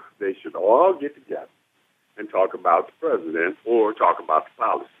how they should all get together and talk about the president or talk about the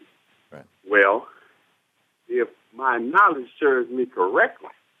policy. Right. Well, if my knowledge serves me correctly,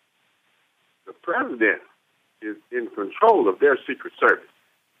 the president is in control of their Secret Service,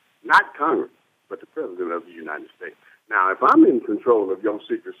 not Congress, but the President of the United States. Now, if I'm in control of your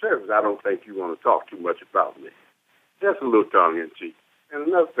Secret Service, I don't think you want to talk too much about me. Just a little tongue-in-cheek. And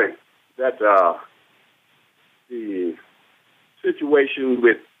another thing, that the situation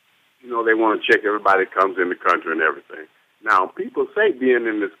with, they want to check everybody that comes in the country and everything. Now, people say being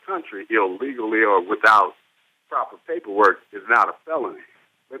in this country illegally or without proper paperwork is not a felony.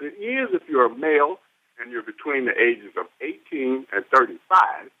 But it is if you're a male and you're between the ages of 18 and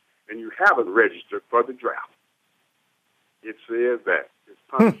 35 and you haven't registered for the draft. It says that it's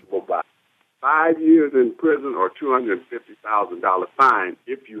punishable by 5 years in prison or $250,000 fine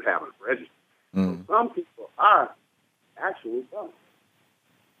if you haven't registered. So some people are actually punished.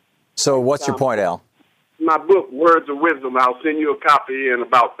 So what's your point, Al? My book, Words of Wisdom, I'll send you a copy in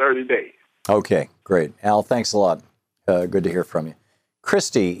about 30 days. Okay, great. Al, thanks a lot. Good to hear from you.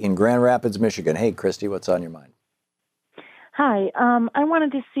 Christy in Grand Rapids, Michigan. Hey, Christy, what's on your mind? Hi. I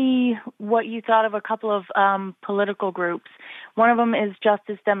wanted to see what you thought of a couple of political groups. One of them is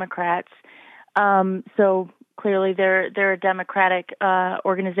Justice Democrats. So clearly they're a Democratic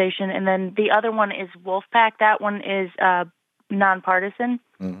organization. And then the other one is Wolfpack. That one is nonpartisan.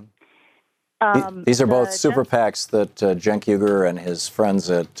 These are both super PACs that Cenk Uygur and his friends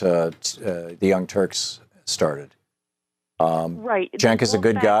at the Young Turks started. Right. Cenk is a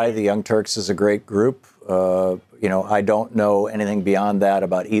good guy. The Young Turks is a great group. I don't know anything beyond that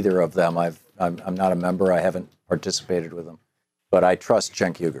about either of them. I'm not a member. I haven't participated with them, but I trust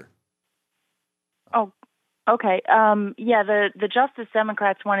Cenk Uygur. Oh, okay. The Justice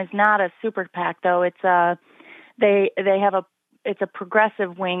Democrats one is not a super PAC though. It's they have it's a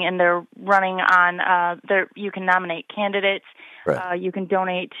progressive wing, and they're running on you can nominate candidates. Right. You can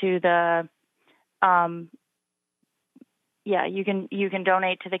donate to the you can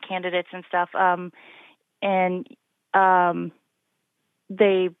donate to the candidates and stuff. And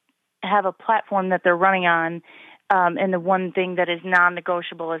they have a platform that they're running on. And the one thing that is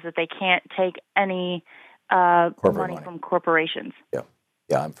non-negotiable is that they can't take any money from corporations. Yeah,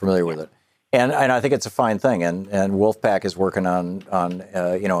 I'm familiar with it, and I think it's a fine thing. And Wolfpack is working on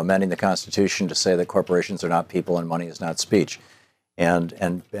amending the Constitution to say that corporations are not people and money is not speech,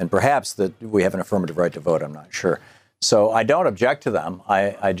 and perhaps that we have an affirmative right to vote. I'm not sure. So I don't object to them.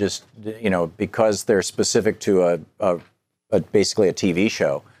 I just because they're specific to basically a TV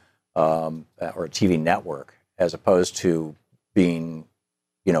show or a TV network, as opposed to being,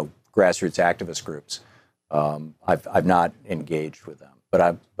 grassroots activist groups. I've not engaged with them, but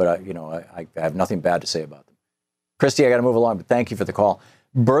I have nothing bad to say about them. Christy, I got to move along, but thank you for the call.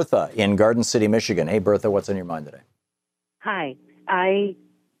 Bertha in Garden City, Michigan. Hey, Bertha, what's on your mind today? Hi, I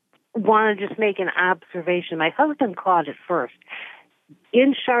want to just make an observation. My husband caught it first.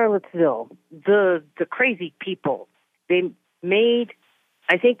 In Charlottesville, the crazy people, they made,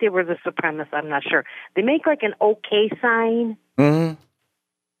 I think they were the supremacists, I'm not sure. They make like an okay sign. Mm-hmm.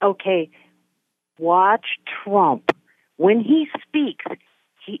 Okay, watch Trump. When he speaks,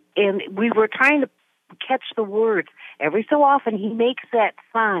 and we were trying to catch the words. Every so often he makes that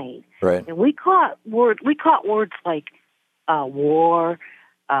sign. Right. And we caught words like war,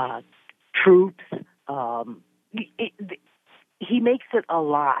 troops. He makes it a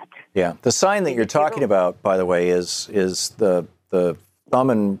lot. Yeah. The sign that you're talking about, by the way, is the thumb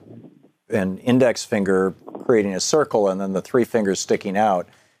and index finger creating a circle and then the three fingers sticking out.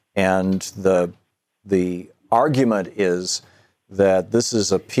 And the argument is that this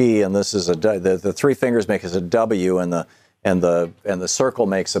is a P and this is a the three fingers make us a W and the circle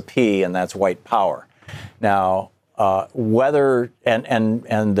makes a P, and that's white power. Now, whether and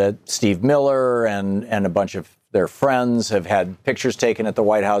that Steve Miller and a bunch of their friends have had pictures taken at the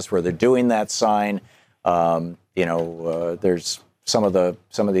White House where they're doing that sign. There's some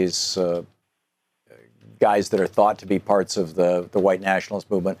of these guys that are thought to be parts of the white nationalist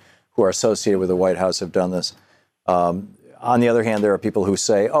movement who are associated with the White House have done this. On the other hand, there are people who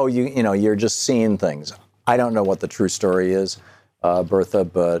say, "Oh, you're just seeing things." I don't know what the true story is, Bertha,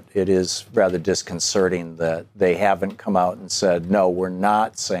 but it is rather disconcerting that they haven't come out and said, "No, we're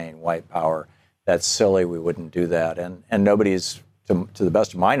not saying white power. That's silly. We wouldn't do that." And nobody's, to the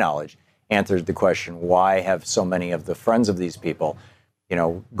best of my knowledge, answered the question: why have so many of the friends of these people,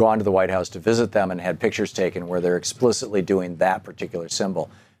 gone to the White House to visit them and had pictures taken where they're explicitly doing that particular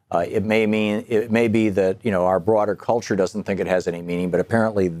symbol? It may be that our broader culture doesn't think it has any meaning, but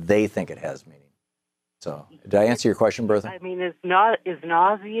apparently they think it has meaning. So, did I answer your question, Bertha? I mean, as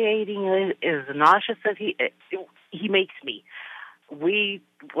nauseating, as nauseous as he makes me.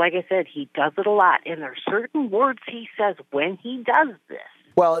 Like I said, he does it a lot, and there are certain words he says when he does this.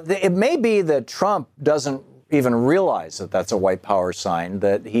 Well, it may be that Trump doesn't even realize that that's a white power sign,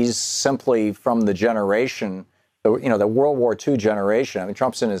 that he's simply from the generation, the World War II generation. I mean,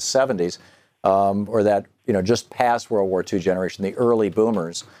 Trump's in his 70s, or that, just past World War II generation, the early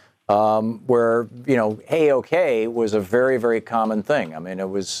boomers, where, hey, okay was a very, very common thing. I mean, it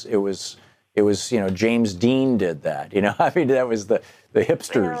was, James Dean did that, I mean, that was the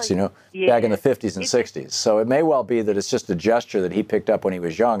hipsters, back in the 50s and 60s. So it may well be that it's just a gesture that he picked up when he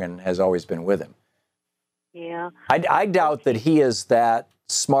was young and has always been with him. Yeah. I doubt that he is that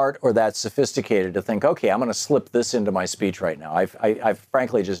smart or that sophisticated to think, okay, I'm going to slip this into my speech right now. I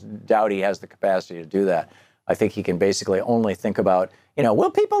frankly just doubt he has the capacity to do that. I think he can basically only think about,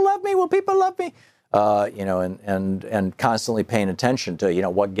 will people love me? Will people love me? And constantly paying attention to,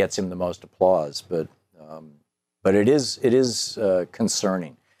 what gets him the most applause. But it is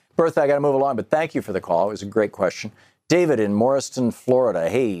concerning. Bertha, I got to move along, but thank you for the call. It was a great question. David in Morriston, Florida.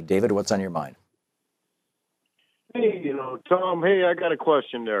 Hey, David, what's on your mind? Hey, Tom. Hey, I got a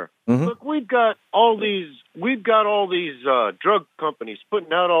question there. Mm-hmm. Look, we've got all these drug companies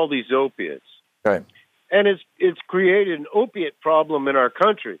putting out all these opiates, right? And it's created an opiate problem in our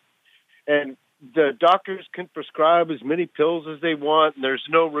country, and the doctors can prescribe as many pills as they want, and there's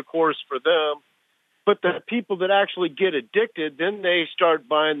no recourse for them. But the people that actually get addicted, then they start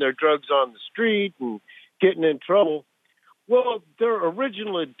buying their drugs on the street and getting in trouble. Well, their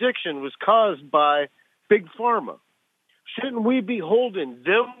original addiction was caused by Big Pharma. Shouldn't we be holding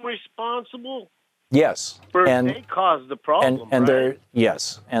them responsible? Yes, For and they caused the problem, and right?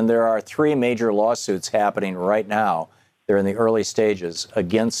 there are 3 major lawsuits happening right now. They're in the early stages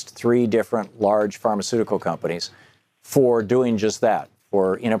against 3 different large pharmaceutical companies for doing just that,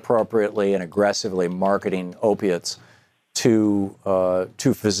 for inappropriately and aggressively marketing opiates to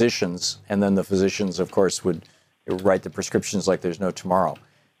physicians, and then the physicians, of course, would write the prescriptions like there's no tomorrow.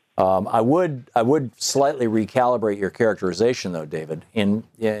 I would slightly recalibrate your characterization, though, David. In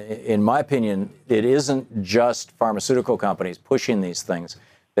my opinion, it isn't just pharmaceutical companies pushing these things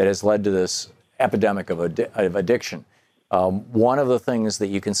that has led to this epidemic of addiction. One of the things that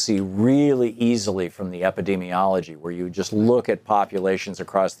you can see really easily from the epidemiology, where you just look at populations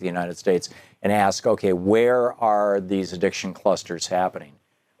across the United States and ask, okay, where are these addiction clusters happening?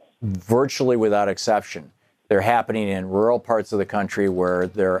 Virtually without exception, they're happening in rural parts of the country where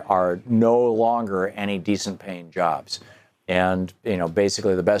there are no longer any decent paying jobs. And,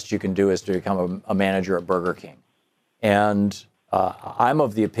 basically the best you can do is to become a manager at Burger King. And I'm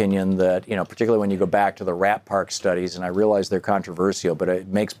of the opinion that, particularly when you go back to the rat park studies, and I realize they're controversial, but it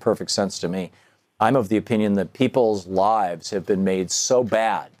makes perfect sense to me. I'm of the opinion that people's lives have been made so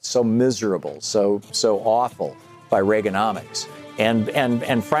bad, so miserable, so awful by Reaganomics.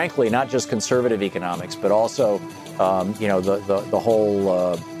 And frankly, not just conservative economics, but also, the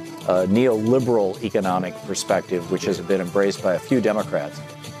whole neoliberal economic perspective, which has been embraced by a few Democrats.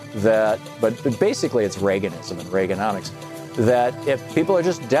 But basically, it's Reaganism and Reaganomics. That if people are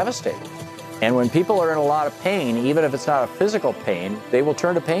just devastated, and when people are in a lot of pain, even if it's not a physical pain, they will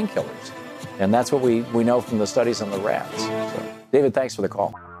turn to painkillers, and that's what we know from the studies on the rats. So, David, thanks for the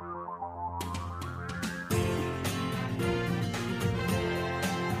call.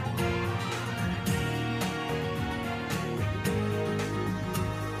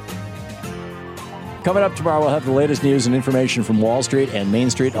 Coming up tomorrow, we'll have the latest news and information from Wall Street and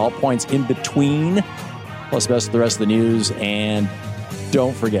Main Street, all points in between, plus the rest of the news. And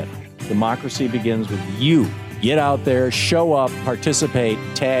don't forget, democracy begins with you. Get out there, show up, participate,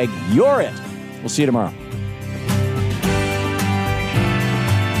 tag, you're it. We'll see you tomorrow.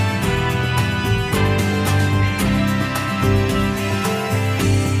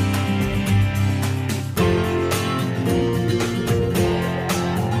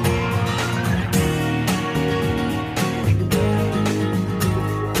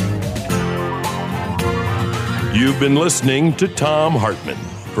 You've been listening to Thom Hartmann.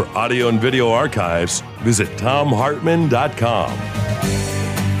 For audio and video archives, visit thomhartmann.com.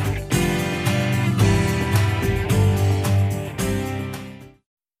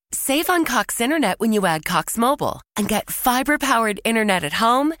 Save on Cox Internet when you add Cox Mobile and get fiber-powered internet at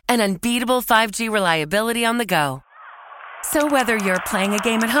home and unbeatable 5G reliability on the go. So whether you're playing a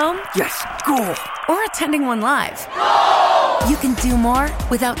game at home, yes, cool, or attending one live, you can do more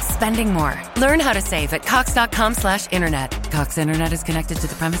without spending more. Learn how to save at cox.com/internet. Cox Internet is connected to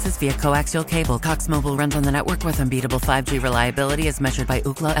the premises via coaxial cable. Cox Mobile runs on the network with unbeatable 5G reliability as measured by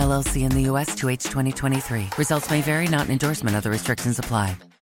Ookla LLC in the U.S. 2H 2023. Results may vary, not an endorsement. Other restrictions apply.